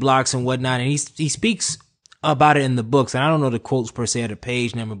creativity blocks and whatnot. And he speaks about it in the books. And I don't know the quotes per se or the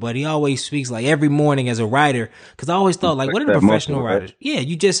page number, but he always speaks like every morning as a writer. Because I always thought like, what are the professional writers? Yeah,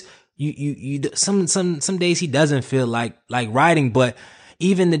 you just you some days he doesn't feel like writing, but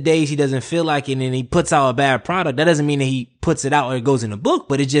even the days he doesn't feel like it and he puts out a bad product, that doesn't mean that he puts it out or it goes in a book,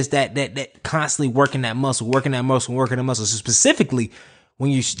 but it's just that constantly working that muscle. So specifically when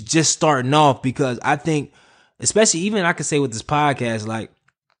you're just starting off, because I think, especially even I could say with this podcast, like,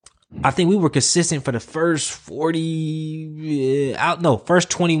 I think we were consistent for the first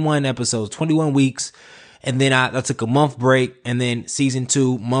 21 episodes, 21 weeks. And then I took a month break, and then season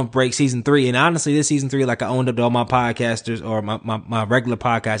 2, month break, season 3. And honestly, this season 3, like I owned up to all my podcasters or my regular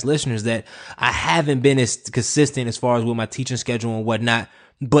podcast listeners that I haven't been as consistent as far as with my teaching schedule and whatnot.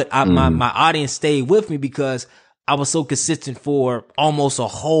 But my audience stayed with me because I was so consistent for almost a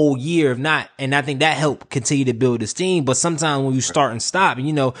whole year, if not. And I think that helped continue to build esteem. But sometimes when you start and stop,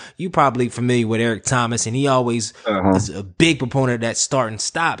 and you probably familiar with Eric Thomas, and he always is a big proponent of that start and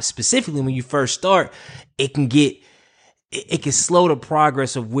stop. Specifically when you first start, it can slow the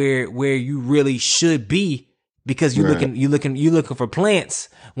progress of where you really should be, because you're looking for plants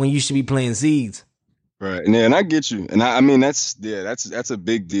when you should be planting seeds. Right. And I get you. And I mean, that's a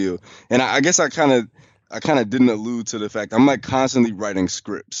big deal. And I guess I kind of didn't allude to the fact I'm like constantly writing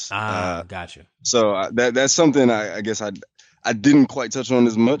scripts. Gotcha. So that's something I guess I didn't quite touch on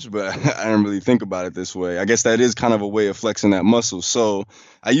as much, but I didn't really think about it this way. I guess that is kind of a way of flexing that muscle. So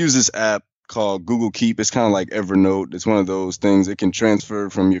I use this app called Google Keep. It's kind of like Evernote. It's one of those things. It can transfer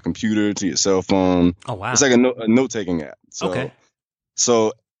from your computer to your cell phone. Oh, wow. It's like a note-taking app.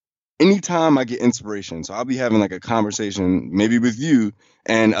 So anytime I get inspiration, so I'll be having like a conversation maybe with you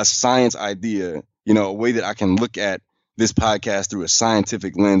and a science idea, a way that I can look at this podcast through a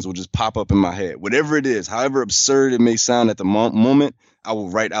scientific lens will just pop up in my head. Whatever it is, however absurd it may sound at the moment, I will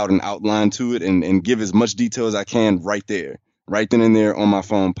write out an outline to it and give as much detail as I can right then and there on my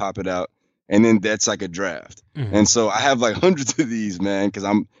phone, pop it out. And then that's like a draft. And so I have like hundreds of these, man, because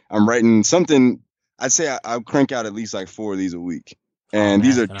I'm writing something. I'd say I'll crank out at least like 4 of these a week. And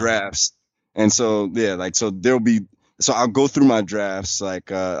these are drafts. And so, yeah, so I'll go through my drafts,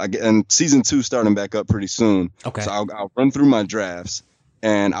 and season 2 starting back up pretty soon. Okay. So I'll run through my drafts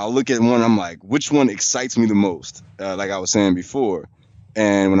and I'll look at one. I'm like, which one excites me the most? Like I was saying before.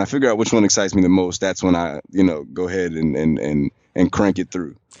 And when I figure out which one excites me the most, that's when I, go ahead and crank it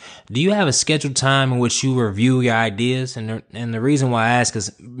through. Do you have a scheduled time in which you review your ideas? And the reason why I ask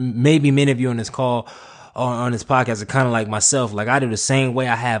is maybe many of you on this call on this podcast are kind of like myself. Like I do the same way.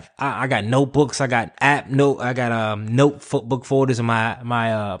 I got notebooks. I got notebook folders in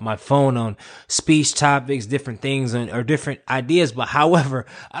my phone on speech topics, different things or different ideas. But however,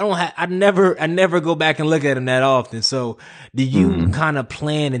 I never go back and look at them that often. So do you kind of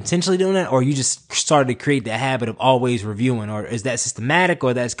plan intentionally doing that, or you just started to create the habit of always reviewing, or is that systematic,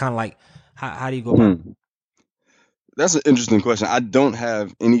 or that's kind of like, how do you go about it? That's an interesting question. I don't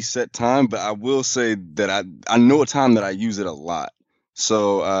have any set time, but I will say that I know a time that I use it a lot.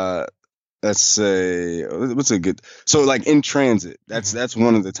 So let's say what's a good so like in transit Mhm. that's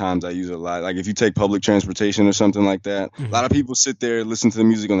one of the times I use it a lot. Like if you take public transportation or something like that, a lot Mhm. of people sit there, listen to the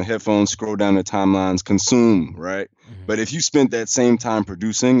music on the headphones, scroll down their timelines, consume, right? Mhm. But if you spent that same time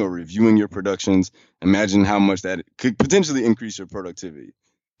producing or reviewing your productions, imagine how much that could potentially increase your productivity.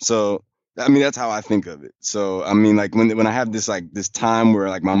 So I mean that's how I think of it. So I mean like when I have this like this time where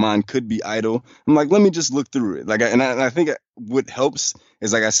like my mind could be idle, I'm like let me just look through it. Like and I think what helps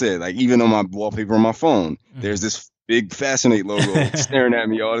is like I said, like even on my wallpaper on my phone, there's Mhm. this big Fascinate logo staring at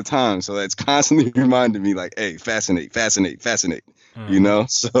me all the time. So that's constantly reminding me, like, hey, fascinate, fascinate, fascinate. You Mhm. know.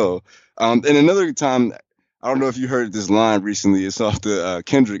 So, and another time, I don't know if you heard this line recently. It's off the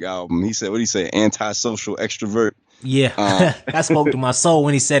Kendrick album. He said, "What did he say? Antisocial extrovert." Yeah, Um, that spoke to my soul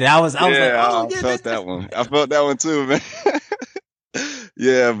when he said it. I was like, yeah, oh I yeah, felt that's that one. I felt that one too, man.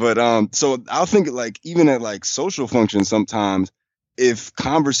 Yeah, but so I'll think like even at like social functions sometimes, if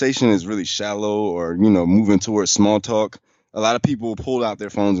conversation is really shallow or moving towards small talk, a lot of people pull out their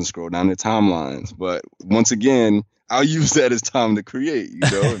phones and scroll down their timelines. But once again, I'll use that as time to create. If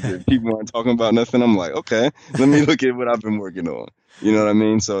the people aren't talking about nothing, I'm like, okay, let me look at what I've been working on. You know what I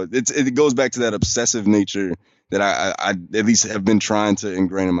mean? So it goes back to that obsessive nature that I at least have been trying to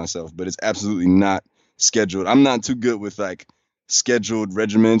ingrain in myself, but it's absolutely not scheduled. I'm not too good with like scheduled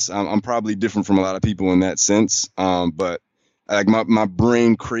regiments. I'm probably different from a lot of people in that sense. But like my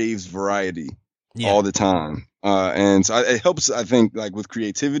brain craves variety yeah. all the time. And so it helps, I think, like with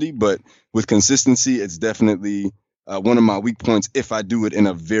creativity, but with consistency, it's definitely one of my weak points if I do it in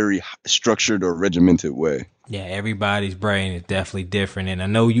a very structured or regimented way. Yeah, everybody's brain is definitely different, and I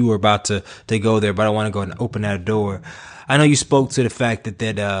know you were about to go there, but I want to go and open that door. I know you spoke to the fact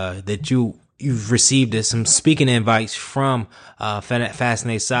that you've received some speaking invites from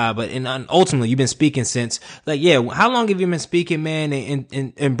Fascinate side, but and ultimately you've been speaking since like yeah. How long have you been speaking, man?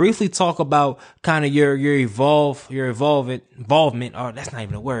 And briefly talk about kind of your involvement. Or that's not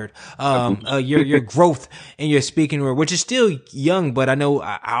even a word. Your growth in your speaking career, which is still young, but I know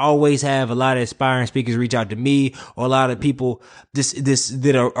I always have a lot of aspiring speakers reach out to me or a lot of people this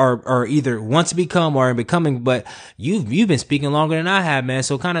that are either want to become or are becoming. But you've been speaking longer than I have, man.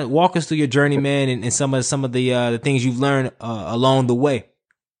 So kind of walk us through your journey, man, and some of the things you've learned along the way.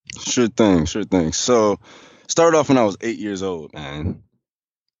 Sure thing, sure thing. So started off when I was 8 years old, man.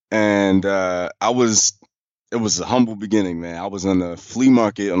 And it was a humble beginning, man. I was in the flea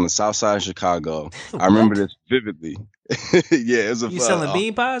market on the south side of Chicago. I remember What? this vividly. Yeah, it was You selling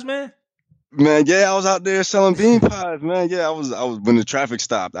bean pies, man? man. Yeah, I was out there selling bean pies, man. Yeah, I was when the traffic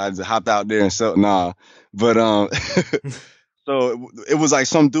stopped. I just hopped out there and sell. Nah, but so it was like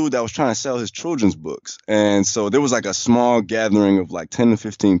some dude that was trying to sell his children's books, and so there was like a small gathering of like 10 to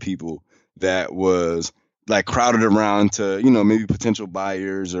 15 people that was like crowded around to maybe potential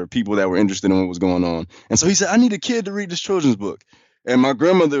buyers or people that were interested in what was going on. And so he said, "I need a kid to read this children's book." And my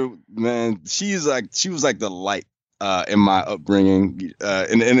grandmother, man, she was like the light in my upbringing,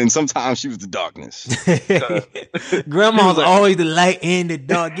 and sometimes she was the darkness. 'Cause she was Grandma's like, always the light and the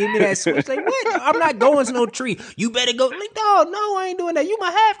dark. Give me that switch. Like, what? I'm not going to no tree. You better go. Like, no, I ain't doing that. You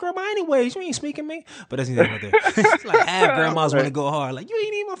my half grandma anyways. You ain't speaking me. But that's neither here nor there. It's like half grandmas want to right. go hard. Like, you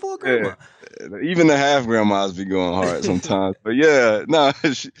ain't even my full Yeah. grandma. Even the half grandmas be going hard sometimes. But yeah, no.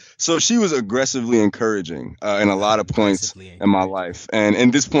 So she was aggressively encouraging in a lot of points Aggressively in my encouraging. life. And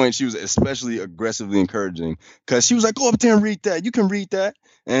in this point, she was especially aggressively encouraging because she was like, "Go up there and read that. You can read that."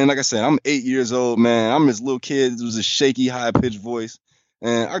 And like I said, I'm 8 years old, man. I'm this little kid. It was a shaky, high pitched voice.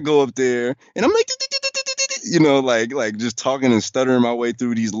 And I go up there and I'm like, like just talking and stuttering my way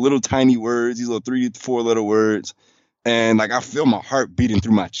through these little tiny words, these little 3 to 4 letter words. And like I feel my heart beating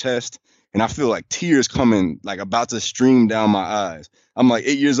through my chest, and I feel like tears coming, like about to stream down my eyes. I'm like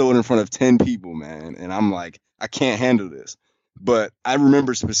 8 years old in front of 10 people, man, and I'm like, I can't handle this. But I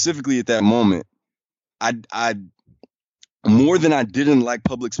remember specifically at that moment, I more than I didn't like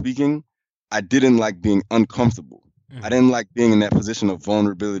public speaking, I didn't like being uncomfortable. I Mhm. didn't like being in that position of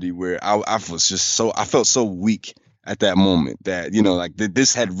vulnerability where I was just I felt so weak at that moment that, like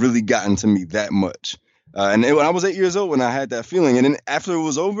this had really gotten to me that much. When I was 8 years old, when I had that feeling, and then after it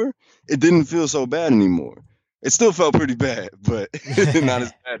was over, it didn't feel so bad anymore. It still felt pretty bad, but not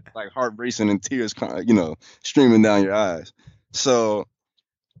as bad, like heart racing and tears, streaming down your eyes. So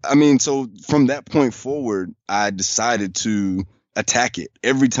I mean, so from that point forward, I decided to attack it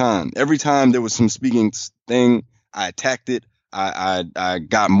every time. Every time there was some speaking thing, I attacked it. I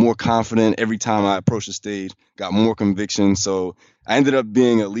got more confident every time I approached the stage, got more conviction. So I ended up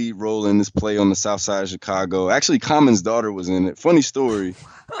being a lead role in this play on the South Side of Chicago. Actually, Common's daughter was in it. Funny story.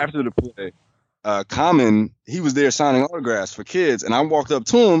 After the play, Common, he was there signing autographs for kids, and I walked up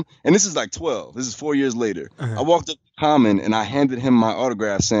to him, and this is like 12. This is 4 years later. I walked up to Common, and I handed him my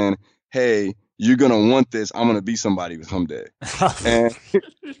autograph, saying, "Hey, you're gonna want this. I'm gonna be somebody someday." And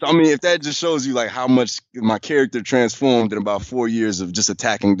I mean, if that just shows you like how much my character transformed in about 4 years of just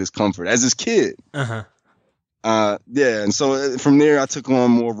attacking discomfort as this kid. Yeah, and so from there I took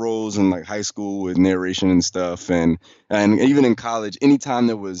on more roles in like high school with narration and stuff, and even in college, anytime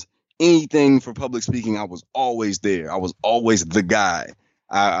there was anything for public speaking, I was always there. I was always the guy.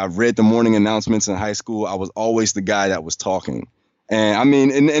 I read the morning announcements in high school. I was always the guy that was talking. And I mean,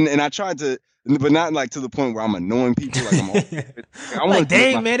 and I tried to, but not like to the point where I'm annoying people. Like I'm like,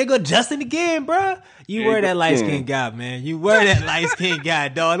 dang, man, they go Justin again, bro. You were that light skinned guy, man. You were that light skinned guy,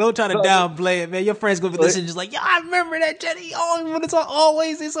 dog. Don't try to downplay it, man. Your friends gonna be listening, just like, yo, I remember that Jenny.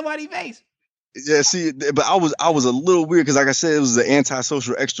 Always in somebody's face. Yeah, see, but I was a little weird because, like I said, it was the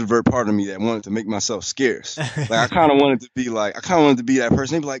antisocial extrovert part of me that wanted to make myself scarce. Like I kind of wanted to be that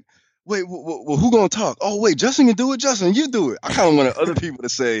person. They'd be like, "Wait, well, who gonna talk? Oh, wait, Justin can do it. Justin, you do it." I kind of wanted other people to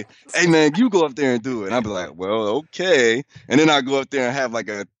say, "Hey, man, you go up there and do it." And I'd be like, "Well, okay." And then I go up there and have like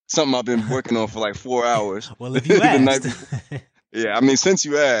something I've been working on for like 4 hours. Well, if you asked. Yeah, I mean, since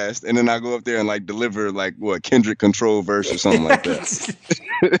you asked, and then I go up there and like deliver like what Kendrick Control verse or something like that.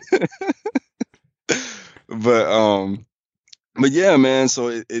 But yeah, man.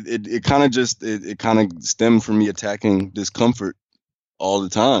 So it kind of stemmed from me attacking discomfort all the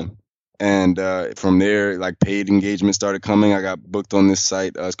time, and from there, like paid engagement started coming. I got booked on this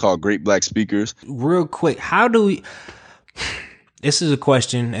site. It's called Great Black Speakers. Real quick, how do we? This is a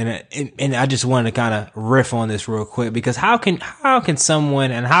question, and I just wanted to kind of riff on this real quick because how can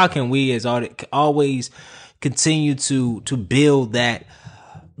someone and how can we as always continue to build that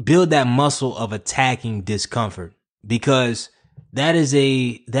muscle of attacking discomfort, because that is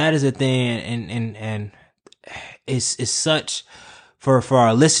a thing, and it's such for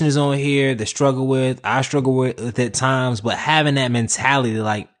our listeners on here that I struggle with at times, but having that mentality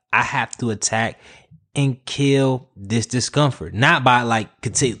like I have to attack and kill this discomfort, not by like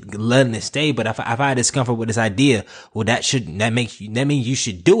letting it stay, but if I had discomfort with this idea, well, that means you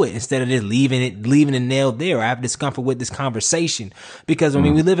should do it instead of just leaving the nail there. I have discomfort with this conversation because I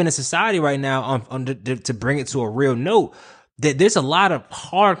mean we live in a society right now to bring it to a real note that there's a lot of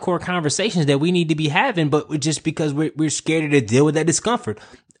hardcore conversations that we need to be having, but just because we're scared to deal with that discomfort.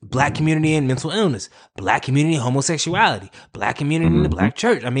 Black community and mental illness, Black community and homosexuality, Black community in the Black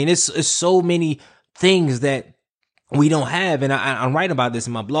church. I mean, it's so many things that we don't have, and I'm writing about this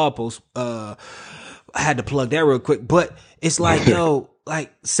in my blog post. I had to plug that real quick, but it's like, yo,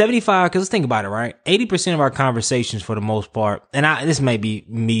 like 75, because let's think about it, right? 80% of our conversations for the most part, and this may be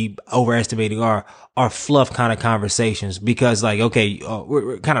me overestimating our fluff kind of conversations, because like, okay,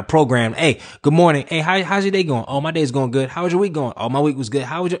 we're kind of programmed. Hey, good morning. Hey, how's your day going? Oh, my day's going good. How was your week going? Oh, my week was good.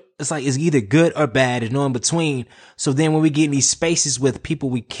 It's like, it's either good or bad. There's no in between. So then when we get in these spaces with people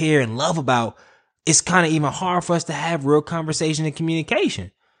we care and love about, it's kind of even hard for us to have real conversation and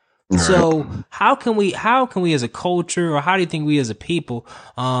communication. So how can we as a culture, or how do you think we as a people,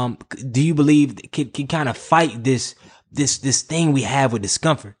 do you believe can kind of fight this thing we have with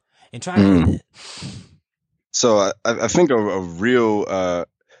discomfort and try to do that? So I think a real,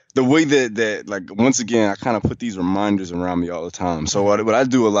 the way that like, once again, I kind of put these reminders around me all the time. So what I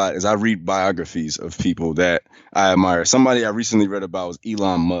do a lot is I read biographies of people that I admire. Somebody I recently read about was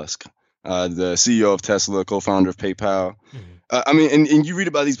Elon Musk, the CEO of Tesla, co-founder of PayPal. I mean, and you read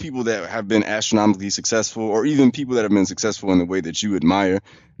about these people that have been astronomically successful, or even people that have been successful in the way that you admire.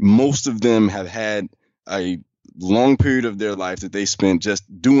 Most of them have had a long period of their life that they spent just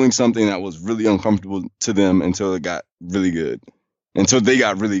doing something that was really uncomfortable to them until it got really good, until they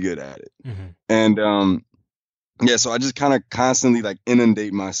got really good at it. And yeah, so I just kind of constantly like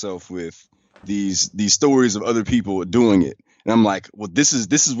inundate myself with these stories of other people doing it, and I'm like, well, this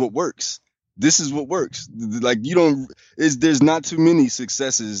is what works. This is what works. Like, there's not too many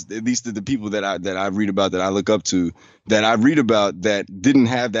successes, at least the people that I read about, that I look up to, that I read about, that didn't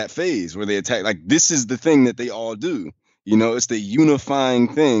have that phase where they attack. Like, this is the thing that they all do. You know, it's the unifying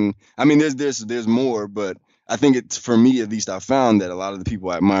thing. I mean, there's more, but I think it's, for me at least, I found that a lot of the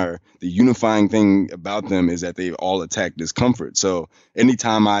people I admire, the unifying thing about them is that they all attack discomfort. So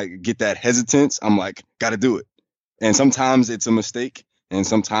anytime I get that hesitance, I'm like, gotta do it. And sometimes it's a mistake, and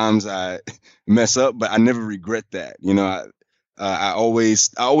sometimes I mess up, but I never regret that. You know, I always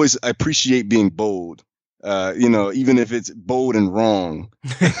appreciate being bold. You know, even if it's bold and wrong,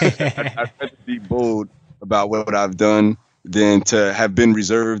 I'd rather be bold about what I've done than to have been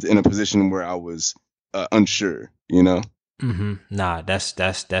reserved in a position where I was unsure. You know. Nah, that's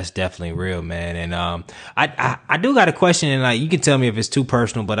definitely real, man. And I do got a question, and like you can tell me if it's too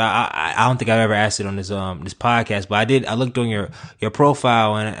personal, but I don't think I've ever asked it on this podcast. But I looked on your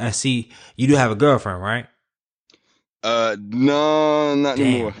profile, and I see you do have a girlfriend, right? No, not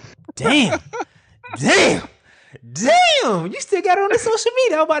anymore. Damn. You still got it on the social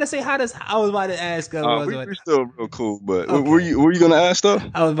media. I was about to say, I was about to ask. We're still real cool, but okay. Were you gonna ask though?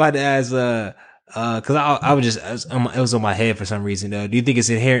 I was about to ask, cause I was just, it was on my head for some reason. Do you think it's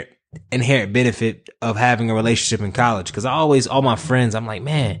inherent benefit of having a relationship in college? Cause all my friends, I'm like,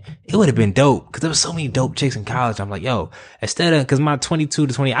 man, it would have been dope. Cause there was so many dope chicks in college. I'm like, yo, cause my 22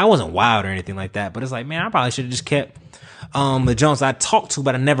 to 20, I wasn't wild or anything like that, but it's like, man, I probably should have just kept the Jones I talked to,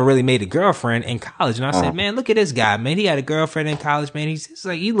 but I never really made a girlfriend in college. And I said, man, look at this guy, man. He had a girlfriend in college, man.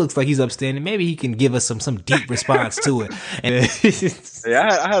 He looks like he's upstanding. Maybe he can give us some deep response to it. And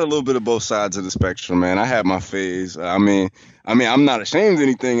I had a little bit of both sides of the spectrum, man. I had my phase. I mean, I'm not ashamed of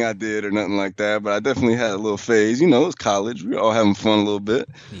anything I did or nothing like that, but I definitely had a little phase. You know, it was college. We were all having fun a little bit.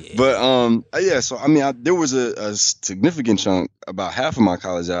 Yeah. But yeah. So I mean, there was a significant chunk, about half of my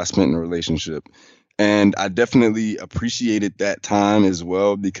college that I spent in a relationship. And I definitely appreciated that time as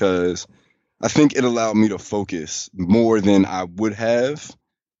well, because I think it allowed me to focus more than I would have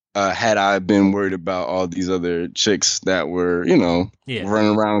had I been worried about all these other chicks that were,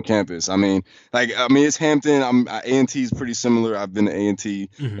 running around campus. I mean, it's Hampton. A&T is pretty similar. I've been to A&T.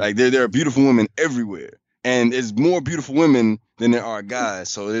 Mm-hmm. Like there are beautiful women everywhere, and there's more beautiful women than there are guys.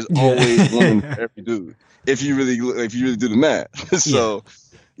 So there's always women for every dude if you really do the math. So.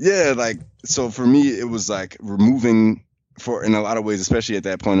 Yeah, so for me, it was like removing, in a lot of ways, especially at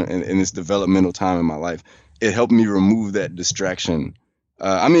that point in this developmental time in my life, it helped me remove that distraction.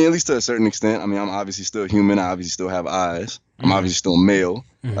 At least to a certain extent. I'm obviously still human. I obviously still have eyes. I'm obviously still male.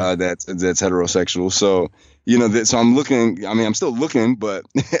 That's heterosexual. So, so I'm looking, I'm still looking, but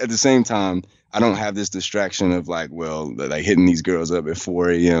at the same time, I don't have this distraction of hitting these girls up at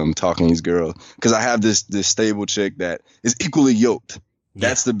 4 a.m., talking to these girls. Because I have this stable chick that is equally yoked.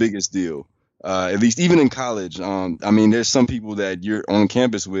 That's the biggest deal. At least even in college. There's some people that you're on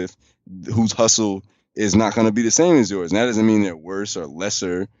campus with whose hustle is not going to be the same as yours. And that doesn't mean they're worse or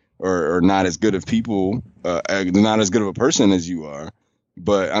lesser or not as good of people, not as good of a person as you are.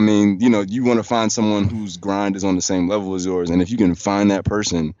 But you want to find someone whose grind is on the same level as yours. And if you can find that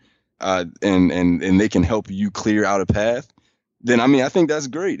person and they can help you clear out a path, then I think that's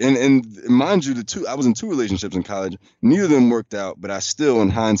great. And mind you, I was in 2 relationships in college. Neither of them worked out, but I still,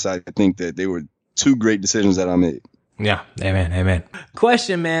 in hindsight, I think that they were 2 great decisions that I made. Yeah, amen.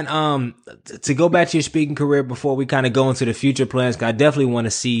 Question, man. To go back to your speaking career before we kind of go into the future plans, 'cause I definitely want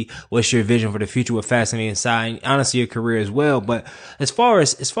to see what's your vision for the future with Fascinate Inside, and honestly your career as well. But as far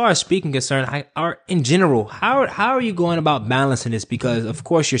as speaking concerned, in general, how are you going about balancing this? Because of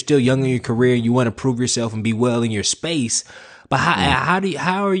course you're still young in your career, you want to prove yourself and be well in your space. But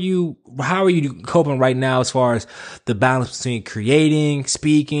how are you coping right now as far as the balance between creating,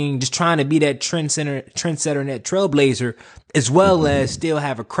 speaking, just trying to be that trendsetter and that trailblazer, as well as still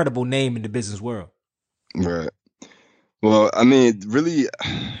have a credible name in the business world? Right. Well, really,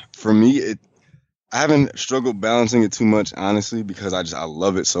 for me, I haven't struggled balancing it too much, honestly, because I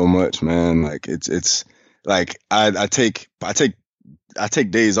love it so much, man. Like it's like I take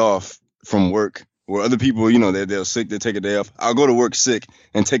days off from work. Where other people, they're sick, they take a day off. I'll go to work sick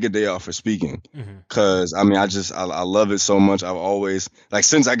and take a day off for speaking. Cause I love it so much. I've always,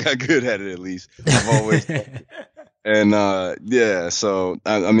 since I got good at it, at least I've always, and, so,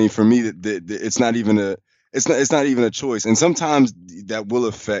 for me, it's not even a choice. And sometimes that will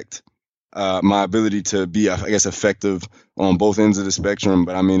affect, my ability to be, I guess, effective on both ends of the spectrum.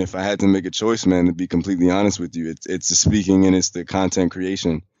 But if I had to make a choice, man, to be completely honest with you, it's the speaking and it's the content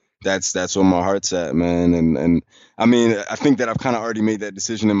creation. That's where my heart's at, man. And I think that I've kind of already made that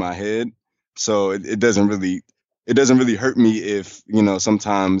decision in my head. So it doesn't really hurt me if,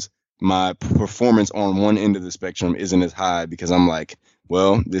 sometimes my performance on one end of the spectrum isn't as high, because I'm like,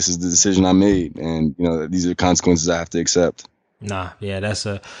 well, this is the decision I made, and these are the consequences I have to accept. Nah, yeah, that's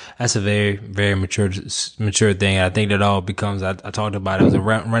a very, very mature thing. I think that all becomes, I talked about it as a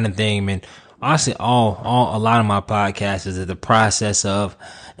running theme, and honestly, a lot of my podcasts is the process of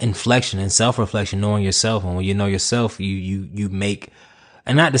inflection and self-reflection, knowing yourself. And when you know yourself, you make,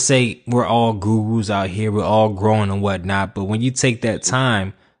 and not to say we're all gurus out here, we're all growing and whatnot, but when you take that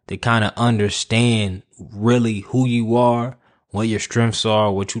time to kind of understand really who you are, what your strengths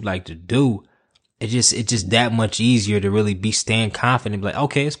are, what you like to do, it's just that much easier to really stand confident, be like,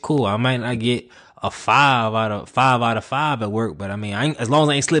 okay, it's cool. I might not get a 5 out of 5 at work, but as long as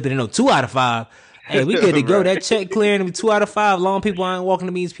I ain't slipping in 2 out of 5, Hey, we good to go. Right. That check clearing 2 out of 5. Long people aren't walking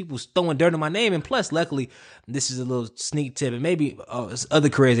to meetings. People throwing dirt on my name. And plus, luckily, this is a little sneak tip. And maybe other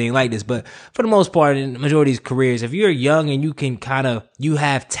careers ain't like this, but for the most part, in the majority of these careers, if you're young and you can you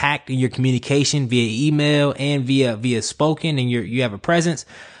have tact in your communication via email and via spoken, and you have a presence,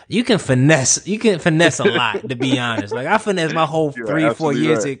 you can finesse a lot, to be honest. Like, I finessed my whole You're 3-4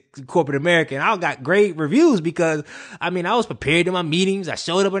 years right. at corporate America, and I got great reviews because, I was prepared in my meetings. I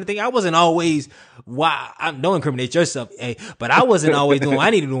showed up and everything. I wasn't always, don't incriminate yourself, hey, but I wasn't always doing what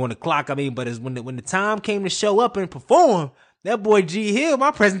I needed to do on the clock. But it's when the time came to show up and perform, that boy G Hill,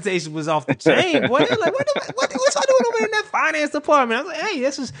 my presentation was off the chain, boy. They're like, what y'all doing over in that finance department? I was like, hey,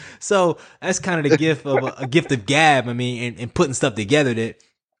 this is, so that's kind of the gift of a gift of gab. And putting stuff together that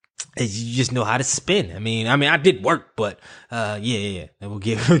you just know how to spin. I did work, but yeah. We'll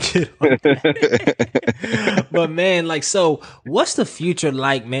get on that. But man, like, so what's the future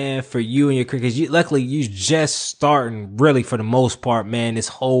like, man, for you and your career? Because luckily you just starting, really, for the most part, man, this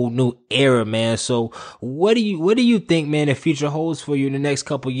whole new era, man. So what do you think, man, the future holds for you in the next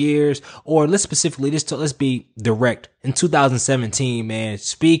couple years? Or let's be direct. In 2017, man,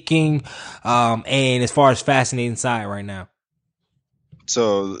 speaking, and as far as Fascinating Side right now.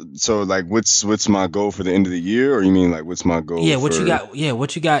 So like, what's my goal for the end of the year, or you mean like what's my goal? Yeah, what you got? Yeah,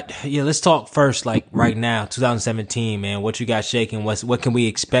 what you got? Yeah, let's talk first, like right now, 2017, man. What you got shaking? What can we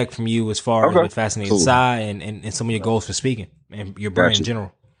expect from you as far as with Fascinating Side and some of your goals for speaking and your brand in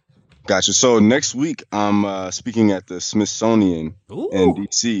general? Gotcha. So next week I'm speaking at the Smithsonian in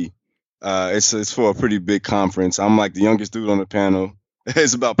DC. It's for a pretty big conference. I'm like the youngest dude on the panel.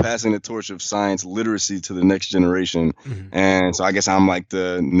 It's about passing the torch of science literacy to the next generation. And so I guess I'm like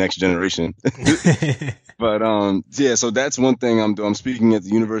the next generation. But yeah, so that's one thing I'm doing. I'm speaking at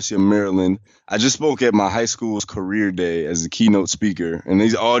the University of Maryland. I just spoke at my high school's career day as a keynote speaker.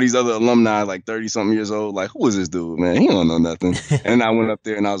 And all these other alumni, like 30-something years old, like, who is this dude, man? He don't know nothing. And I went up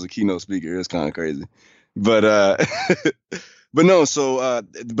there and I was a keynote speaker. It was kind of crazy. But but no, so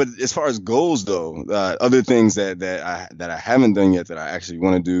but as far as goals though, other things that I haven't done yet that I actually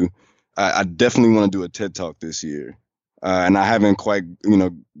want to do, I definitely want to do a TED Talk this year, and I haven't quite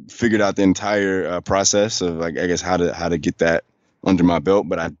figured out the entire process of, like, I guess how to get that under my belt,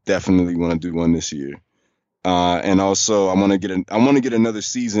 but I definitely want to do one this year, and also I want to get another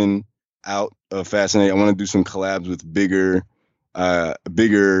season out of Fascinate. I want to do some collabs with bigger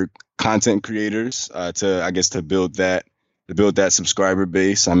content creators to build that subscriber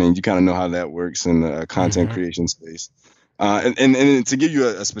base. I mean, you kind of know how that works in the content creation space. And to give you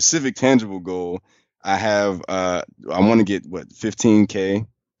a specific tangible goal, I want to get 15K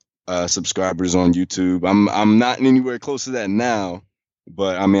subscribers on YouTube. I'm not anywhere close to that now,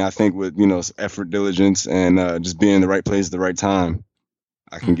 but I think with effort, diligence, and just being in the right place at the right time,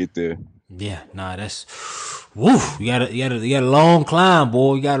 I can get there. Yeah, nah, that's woo. You got a long climb,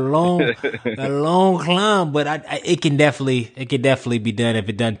 boy. You got a long climb, but it can definitely be done if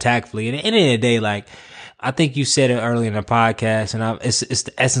it's done tactfully. And at the end of the day, like, I think you said it earlier in the podcast, and it's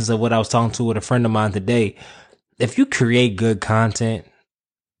the essence of what I was talking to with a friend of mine today. If you create good content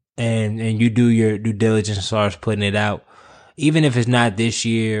and you do your due diligence as far as putting it out, even if it's not this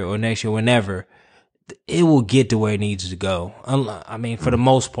year or next year, whenever, it will get to where it needs to go. For the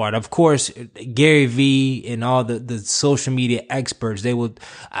most part, of course, Gary Vee and all the social media experts, they will.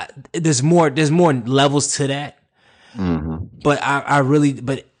 There's more levels to that. But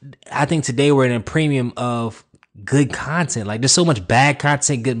I think today we're in a premium of good content. Like, there's so much bad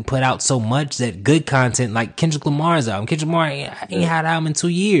content getting put out so much that good content, like Kendrick Lamar's album. Kendrick Lamar ain't had an album in 2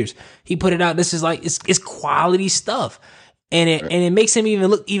 years. He put it out. This is like, it's quality stuff. And it makes him even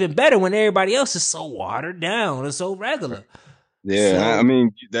look even better when everybody else is so watered down and so regular. Yeah, so,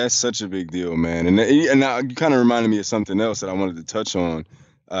 that's such a big deal, man. And now you kind of reminded me of something else that I wanted to touch on.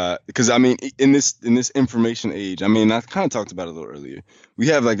 Because in this information age, I kind of talked about it a little earlier. We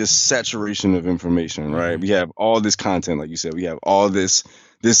have like this saturation of information, right? We have all this content, like you said. We have all this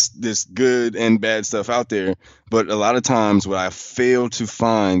good and bad stuff out there. But a lot of times, what I fail to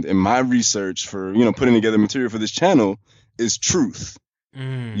find in my research for putting together material for this channel is truth.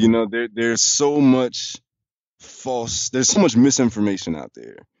 There's so much there's so much misinformation out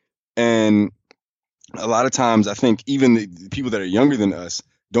there, and a lot of times I think even the people that are younger than us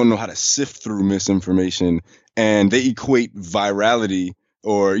don't know how to sift through misinformation, and they equate virality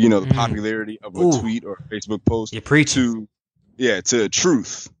or the popularity of a tweet or a Facebook post to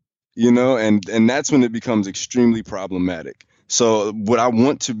truth, and that's when it becomes extremely problematic. So what I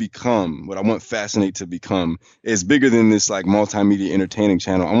want Fascinate to become is bigger than this like multimedia entertaining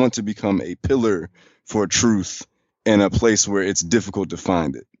channel. I want to become a pillar for truth in a place where it's difficult to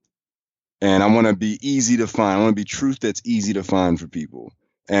find it. And I want to be easy to find. I want to be truth that's easy to find for people.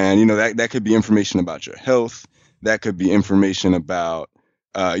 And, that could be information about your health. That could be information about,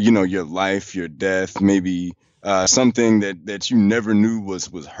 your life, your death, maybe something that you never knew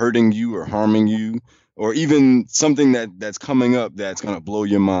was hurting you or harming you, or even something that's coming up that's going to blow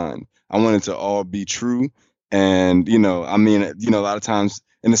your mind. I want it to all be true. And, a lot of times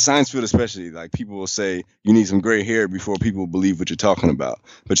in the science field, especially, like, people will say you need some gray hair before people believe what you're talking about.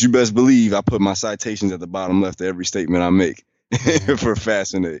 But you best believe I put my citations at the bottom left of every statement I make for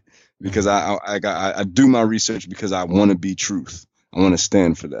Fascinate, because I do my research because I want to be truth. I want to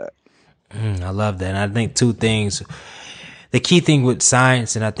stand for that. I love that. And I think two things. The key thing with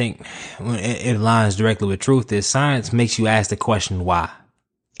science, and I think it aligns directly with truth, is science makes you ask the question why.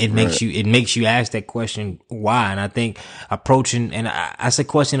 It makes you ask that question why. And I think approaching, and that's a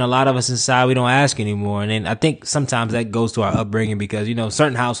question a lot of us inside we don't ask anymore. And then I think sometimes that goes to our upbringing, because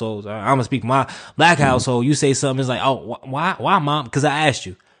certain households, I'm gonna speak my black household, you say something, it's like, oh, why mom? Because I asked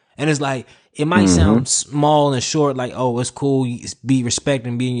you. And it's like, it might sound small and short, like, oh, it's cool, be respect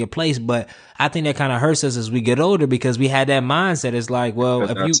and be in your place. But I think that kind of hurts us as we get older, because we had that mindset. It's like, well,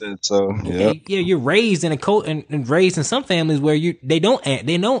 if you, you're raised in a and raised in some families where they don't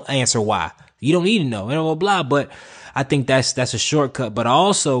answer why. You don't need to know, blah, blah, blah. But I think that's a shortcut. But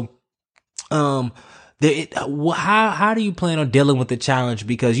also, how do you plan on dealing with the challenge?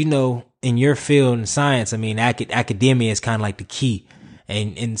 Because, in your field in science, I mean, academia is kind of like the key.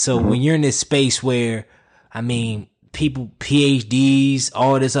 And so when you're in this space where, I mean, people, PhDs,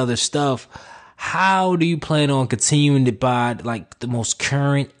 all this other stuff, how do you plan on continuing to provide like the most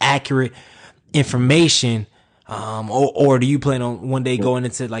current, accurate information? Or do you plan on one day going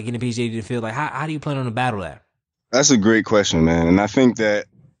into like in the PhD field? Like, how do you plan on to battle that? That's a great question, man. And I think that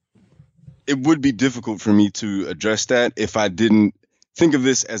it would be difficult for me to address that if I didn't think of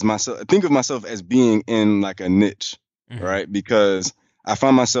myself as being in like a niche, right? Because I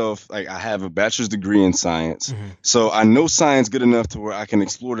find myself, like, I have a bachelor's degree in science. So I know science good enough to where I can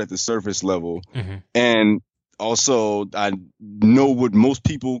explore it at the surface level. And also I know what most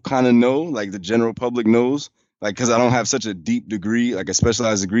people kind of know, like the general public knows, like, because I don't have such a deep degree, like a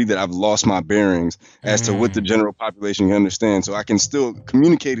specialized degree, that I've lost my bearings as to what the general population can understand. So I can still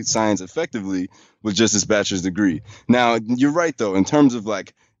communicate science effectively with just this bachelor's degree. Now, you're right, though, in terms of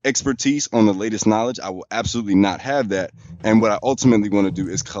like expertise on the latest knowledge, I will absolutely not have that. And what I ultimately want to do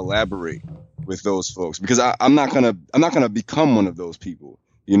is collaborate with those folks, because I'm not gonna become one of those people.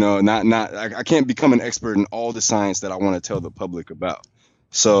 I can't become an expert in all the science that I want to tell the public about.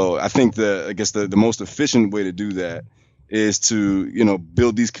 So I think the most efficient way to do that is to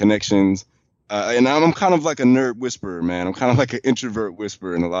build these connections. And I'm kind of like a nerd whisperer, man. I'm kind of like an introvert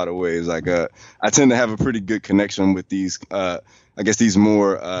whisperer in a lot of ways. Like, I tend to have a pretty good connection with these, these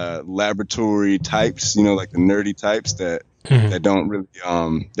more laboratory types, like the nerdy types that don't really,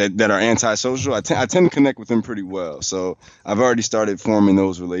 that are antisocial. I tend to connect with them pretty well. So I've already started forming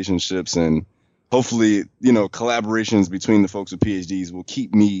those relationships, and hopefully, collaborations between the folks with PhDs will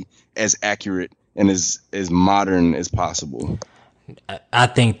keep me as accurate and as modern as possible. I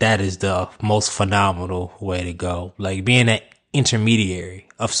think that is the most phenomenal way to go. Like being an intermediary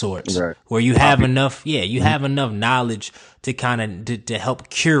of sorts, right, where you have enough, have enough knowledge to kind of to help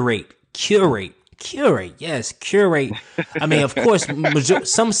curate. Yes, curate. I mean, of course,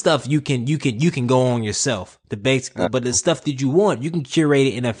 some stuff you can go on yourself, but the stuff that you want, you can curate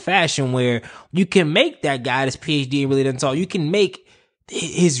it in a fashion where you can make that guy that's PhD and really doesn't talk. You can make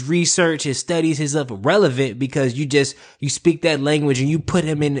his research, his studies, his stuff relevant, because you speak that language and you put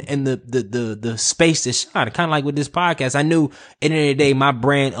him in the space to shine. Kind of like with this podcast. I knew at the end of the day, my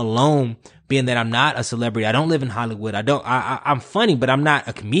brand alone, being that I'm not a celebrity, I don't live in Hollywood. I'm funny, but I'm not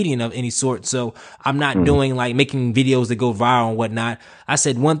a comedian of any sort. So I'm not doing like making videos that go viral and whatnot. I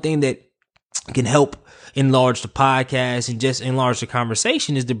said one thing that can help enlarge the podcast and just enlarge the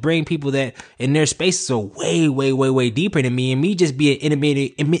conversation is to bring people that in their spaces are way, way, way, way deeper than me, and me just be an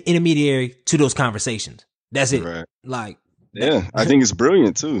intermediary to those conversations. That's it. Right. Like, yeah, I think it's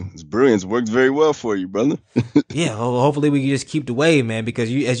brilliant too. It's brilliant. It's worked very well for you, brother. Yeah, hopefully we can just keep the wave, man, because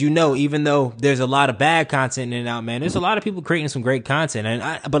as you know, even though there's a lot of bad content in and out, man, there's a lot of people creating some great content.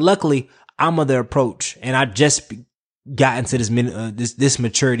 But luckily I'm of the approach, and I just got into this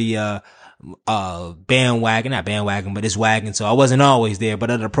maturity, bandwagon, not bandwagon, but it's wagon. So I wasn't always there,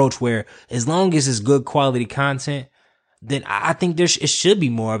 but an approach where as long as it's good quality content, then I think it should be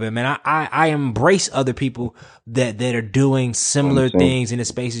more of it, man. I embrace other people that are doing similar things in the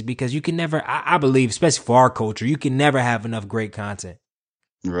spaces, because you can never, I believe, especially for our culture, you can never have enough great content.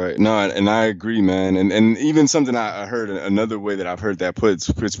 Right. No, and I agree, man. And even something I heard another way that I've heard that put,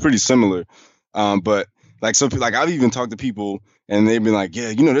 it's pretty similar. But like like I've even talked to people and they've been like,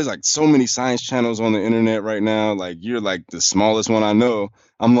 yeah, there's like so many science channels on the internet right now. Like you're like the smallest one I know.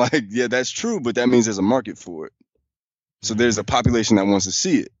 I'm like, yeah, that's true, but that means there's a market for it. So there's a population that wants to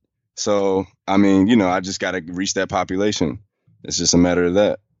see it. So I mean, I just got to reach that population. It's just a matter of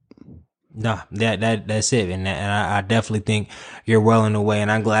that. Nah, that's it, and I definitely think you're well in the way,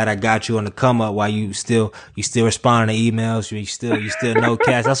 and I'm glad I got you on the come up while you still responding to emails, you still know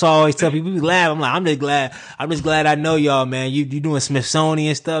cats. That's what I always tell people. People laugh. I'm like, I'm just glad I know y'all, man. You doing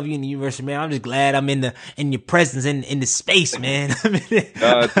Smithsonian stuff, you in the university, man. I'm just glad I'm in your presence in the space, man.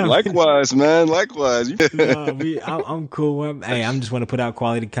 Likewise, man. Likewise. I'm cool. Hey, I'm just want to put out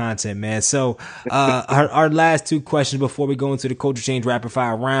quality content, man. So, our last two questions before we go into the culture change rapid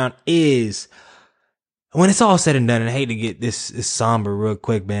fire round is, when it's all said and done, and I hate to get this somber real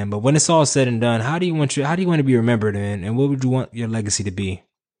quick, man, but when it's all said and done, how do you want to be remembered, and what would you want your legacy to be?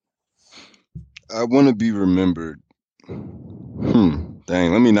 I want to be remembered. Dang,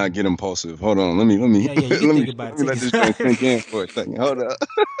 let me not get impulsive. Hold on. Let me you can think about it. Let this thing sink in for a second. Hold up.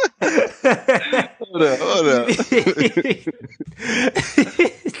 Hold up.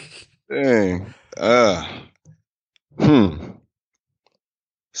 Dang.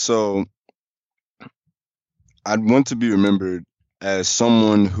 So I'd want to be remembered as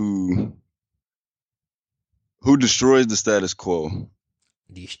someone who destroys the status quo.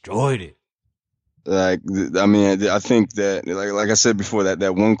 Destroyed it. Like, I mean, I think that, like I said before,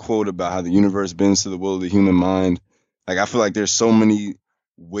 that one quote about how the universe bends to the will of the human mind. Like, I feel like there's so many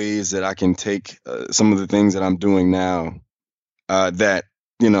ways that I can take some of the things that I'm doing now that,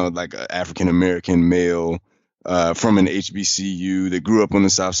 like an African American male from an HBCU that grew up on the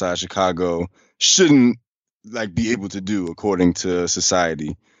South Side of Chicago shouldn't like be able to do according to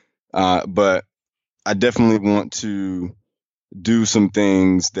society. But I definitely want to do some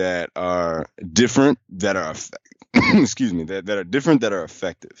things that are different, that are excuse me, that are different, that are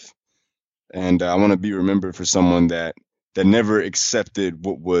effective. And I want to be remembered for someone that never accepted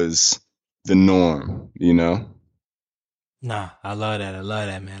what was the norm, Nah, I love that. I love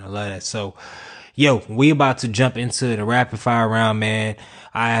that, man. I love that. So, yo, we about to jump into the rapid fire round, man.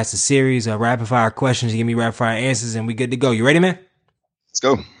 I asked a series of rapid fire questions. You give me rapid fire answers, and we good to go. You ready, man? Let's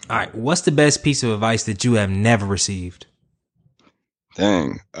go. All right. What's the best piece of advice that you have never received?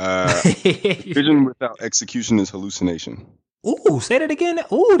 Dang. Vision without execution is hallucination. Ooh, say that again.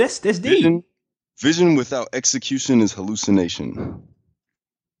 Ooh, that's deep. Vision without execution is hallucination.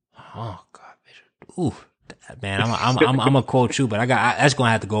 Oh God, vision. Ooh. Man, I'm gonna quote you, but that's gonna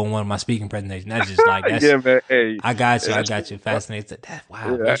have to go in one of my speaking presentations. That's just like that's. Yeah, man. Hey, I got you. Fascinated.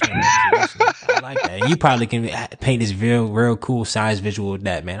 Wow, yeah. I like that. And you probably can paint this real cool size visual with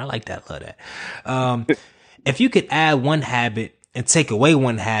that, man. I like that. Love that. If you could add one habit and take away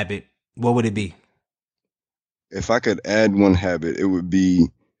one habit, what would it be? If I could add one habit, it would be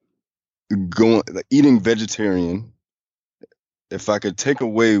eating vegetarian. If I could take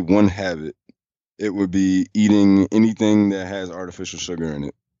away one habit, it would be eating anything that has artificial sugar in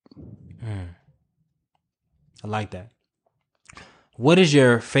it. I like that. What is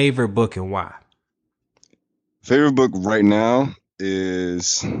your favorite book and why? Favorite book right now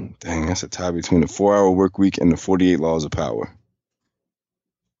is, that's a tie between the 4-Hour Workweek and the 48 Laws of Power.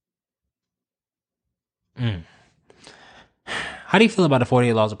 How do you feel about the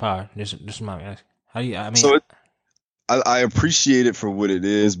 48 Laws of Power? Just mind me asking. How do you? So I appreciate it for what it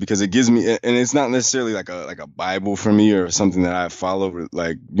is, because it gives me, and it's not necessarily like a Bible for me or something that I follow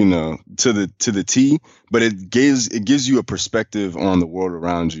like, to the T, but it gives you a perspective on the world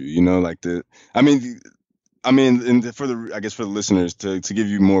around you, and for the listeners to give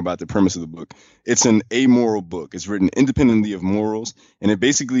you more about the premise of the book, it's an amoral book. It's written independently of morals, and it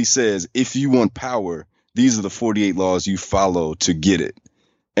basically says, if you want power, these are the 48 laws you follow to get it.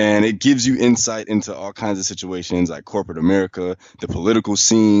 And it gives you insight into all kinds of situations like corporate America, the political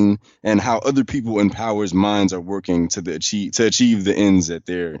scene, and how other people in power's minds are working to achieve the ends that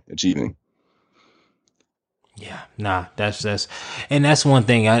they're achieving. Yeah, nah, that's one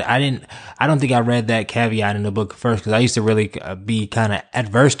thing. I don't think I read that caveat in the book first, because I used to really be kind of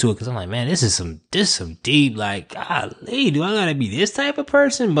adverse to it, because I'm like, man, this is some deep, like, golly, do I gotta be this type of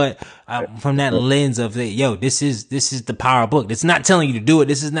person? But from that lens of, this is the power book. It's not telling you to do it.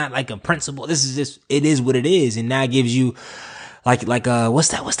 This is not like a principle. This is just, it is what it is, and now it gives you like what's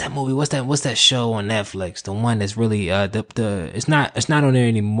that movie? What's that show on Netflix? The one that's really it's not on there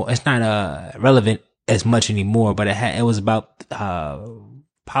anymore. It's not relevant as much anymore, but it was about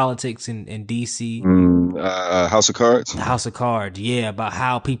politics in DC. House of Cards. House of Cards, yeah, about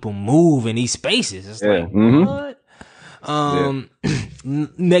how people move in these spaces. It's Yeah. like, what?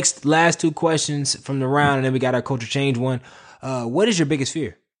 Next, last two questions from the round, and then we got our culture change one. What is your biggest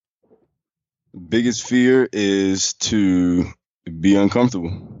fear? Biggest fear is to be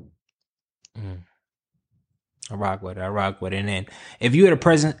uncomfortable. I rock with it. And then, if you were the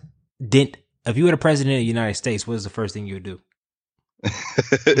president of the United States, what is the first thing you would do?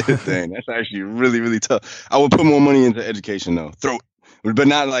 Dang, that's actually really, really tough. I would put more money into education though. But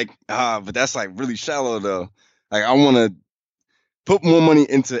not like but that's like really shallow though. Like I want to put more money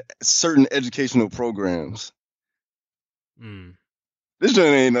into certain educational programs. This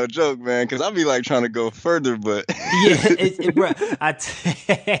joint ain't no joke, man, because I'll be like trying to go further, but bro,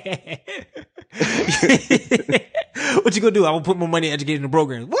 what you gonna do? I will put more money in educational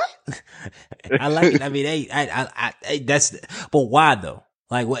programs. What? I like it. I mean, that's, but why though?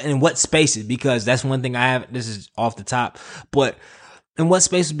 Like, what in what spaces? Because that's one thing I have. This is off the top, but in what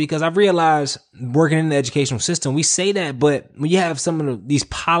spaces? Because I've realized working in the educational system, we say that, but when you have some of these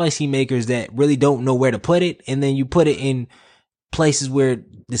policymakers that really don't know where to put it, and then you put it in places where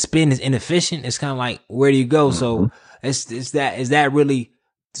the spend is inefficient, it's kind of like, where do you go? So is that really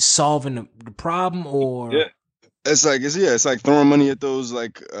solving the problem, or? Yeah. It's like throwing money at those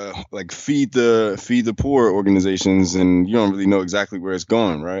like feed the poor organizations, and you don't really know exactly where it's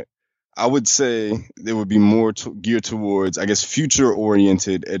going, right? I would say there would be more geared towards, I guess, future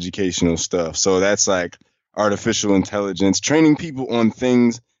oriented educational stuff. So that's like artificial intelligence, training people on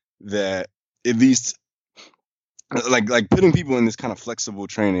things that at least like putting people in this kind of flexible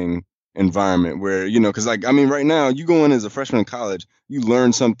training environment where, because like, I mean, right now you go in as a freshman in college, you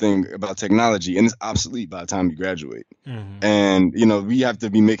learn something about technology and it's obsolete by the time you graduate. And, we have to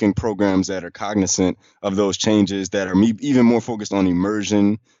be making programs that are cognizant of those changes, that are even more focused on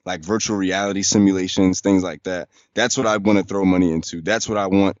immersion, like virtual reality simulations, things like that. That's what I want to throw money into. That's what I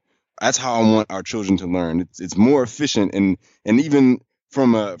want. That's how I want our children to learn. It's more efficient. And even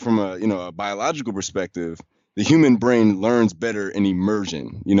from a biological perspective, the human brain learns better in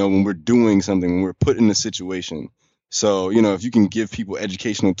immersion, when we're doing something, when we're put in a situation. So, if you can give people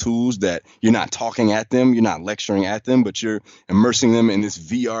educational tools that you're not talking at them, you're not lecturing at them, but you're immersing them in this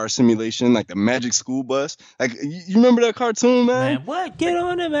VR simulation, like the Magic School Bus. Like, you remember that cartoon, man? What? Get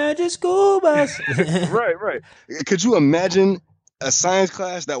on the Magic School Bus. Right. Could you imagine a science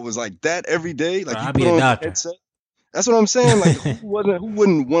class that was like that every day? Like, I'd be a doctor. That's what I'm saying. Like, who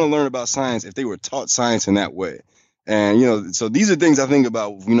wouldn't want to learn about science if they were taught science in that way? And, so these are things I think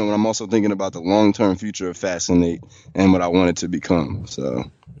about, when I'm also thinking about the long-term future of Fascinate and what I want it to become. So.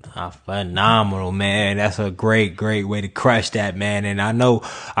 Phenomenal, man. That's a great way to crush that, man. And I know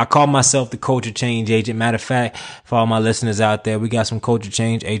I call myself the culture change agent. Matter of fact, for all my listeners out there, we got some culture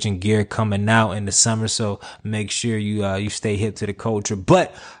change agent gear coming out in the summer. So make sure you stay hip to the culture.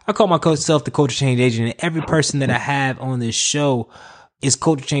 But I call myself the culture change agent, and every person that I have on this show is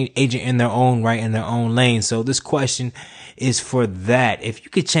culture change agent in their own right, in their own lane. So this question is for that. If you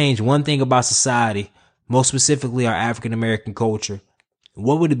could change one thing about society, most specifically our African American culture,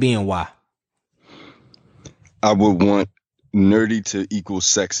 what would it be and why? I would want nerdy to equal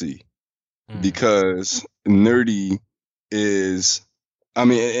sexy, because nerdy is, I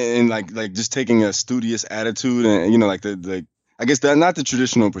mean, and like just taking a studious attitude, and like the I guess that, not the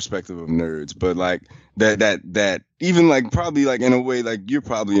traditional perspective of nerds, but like that even like probably like in a way, like you're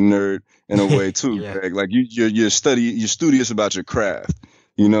probably a nerd in a way too. Yeah. Greg. Like you're studious about your craft,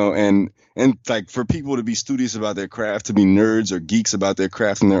 and like for people to be studious about their craft, to be nerds or geeks about their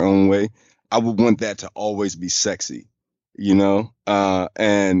craft in their own way, I would want that to always be sexy, and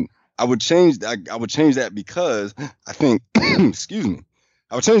I would change that because I think, excuse me,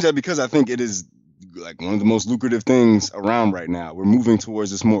 I would change that because I think it is like one of the most lucrative things around right now. We're moving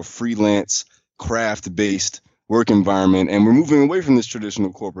towards this more freelance, craft-based work environment, and we're moving away from this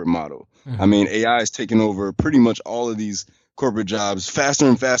traditional corporate model. I mean, AI is taking over pretty much all of these corporate jobs faster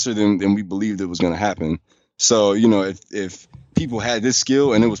and faster than we believed it was going to happen. So, if people had this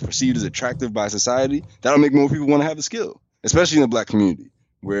skill and it was perceived as attractive by society, that'll make more people want to have the skill, especially in the Black community,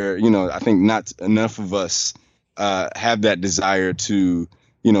 where, I think not enough of us have that desire to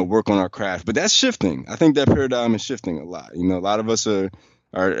work on our craft. But that's shifting. I think that paradigm is shifting a lot. A lot of us are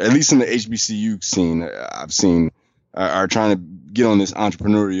at least in the HBCU scene, I've seen, are trying to get on this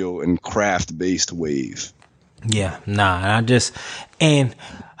entrepreneurial and craft-based wave. Yeah, and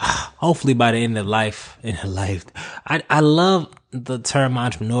hopefully by the end of life, I love the term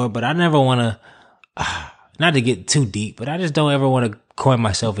entrepreneur, but I never want to, not to get too deep, but I just don't ever want to coin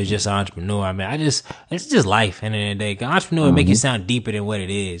myself as just an entrepreneur. I mean, it's just life. And in the day, entrepreneur make it sound deeper than what it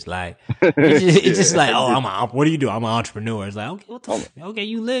is. Like, it's just like, oh, what do you do? I'm an entrepreneur. It's like, okay, okay,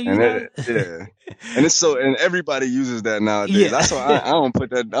 you live, you know? And it's and everybody uses that nowadays. Yeah. That's why I don't put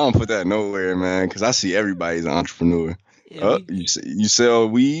that nowhere, man. Cause I see everybody's an entrepreneur. Yeah, You sell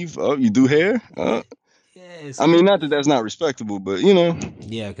weave. You do hair. I mean, not that that's not respectable, but you know.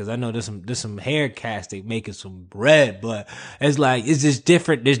 Yeah, because I know there's some hair casting making some bread, but it's like it's just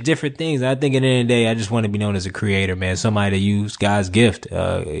different. There's different things. I think at the end of the day, I just want to be known as a creator, man. Somebody to use God's gift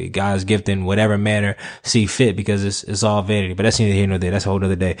in whatever manner see fit, because it's all vanity. But that's neither here nor there. That's a whole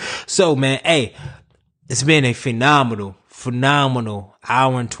other day. So, man, hey, it's been a phenomenal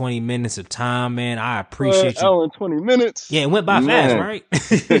hour and 20 minutes of time, man. I appreciate you. Hour and 20 minutes. Yeah, it went by fast, right?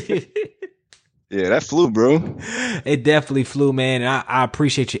 Yeah, that flew, bro. It definitely flew, man. And I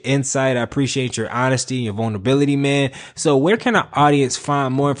appreciate your insight. I appreciate your honesty, your vulnerability, man. So where can our audience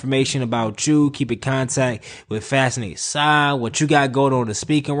find more information about you? Keep in contact with Fascinate Side, what you got going on the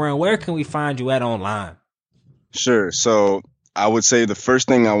speaking realm. Where can we find you at online? Sure. So I would say the first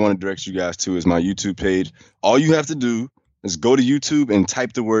thing I want to direct you guys to is my YouTube page. All you have to do is go to YouTube and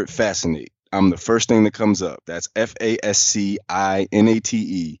type the word Fascinate. I'm the first thing that comes up. That's Fascinate.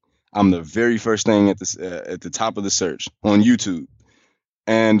 I'm the very first thing at the top of the search on YouTube.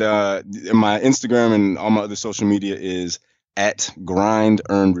 And my Instagram and all my other social media is at Grind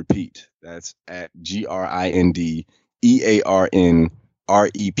Earn Repeat. That's at GrindEarnRepeat.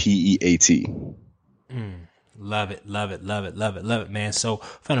 Love it, man. So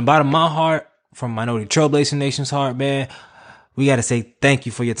from the bottom of my heart, from Minority Trailblazing Nation's heart, man, we got to say thank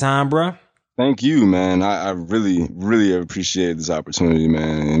you for your time, bro. Thank you, man. I really, really appreciate this opportunity,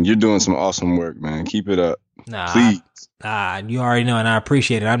 man. And you're doing some awesome work, man. Keep it up. Please. You already know, and I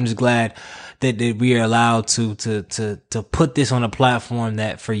appreciate it. I'm just glad that we are allowed to put this on a platform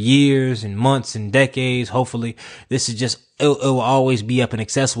that for years and months and decades, hopefully, this is just, it will always be up and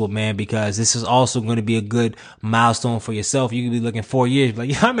accessible, man, because this is also going to be a good milestone for yourself. You could be looking 4 years,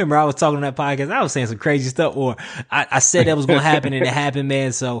 like, I remember I was talking on that podcast, I was saying some crazy stuff, or I said that was going to happen and it happened,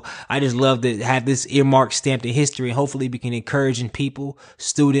 man. So I just love to have this earmark stamped in history, and hopefully we can encourage people,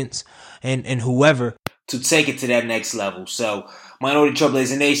 students, and whoever to take it to that next level. So, Minority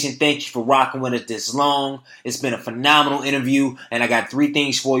Trailblazing Nation, thank you for rocking with us this long. It's been a phenomenal interview, and I got 3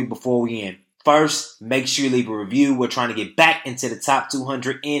 things for you before we end. First, make sure you leave a review. We're trying to get back into the top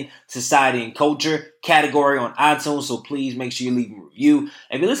 200 in society and culture category on iTunes, so please make sure you leave a review.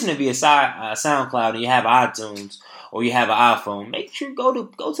 If you're listening via SoundCloud and you have iTunes or you have an iPhone, make sure you go to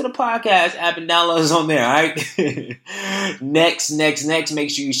the podcast app and download us on there, all right? Next, make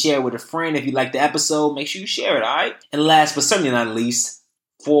sure you share it with a friend. If you like the episode, make sure you share it, all right? And last but certainly not least,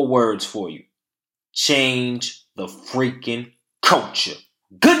 4 words for you. Change the freaking culture.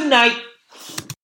 Good night.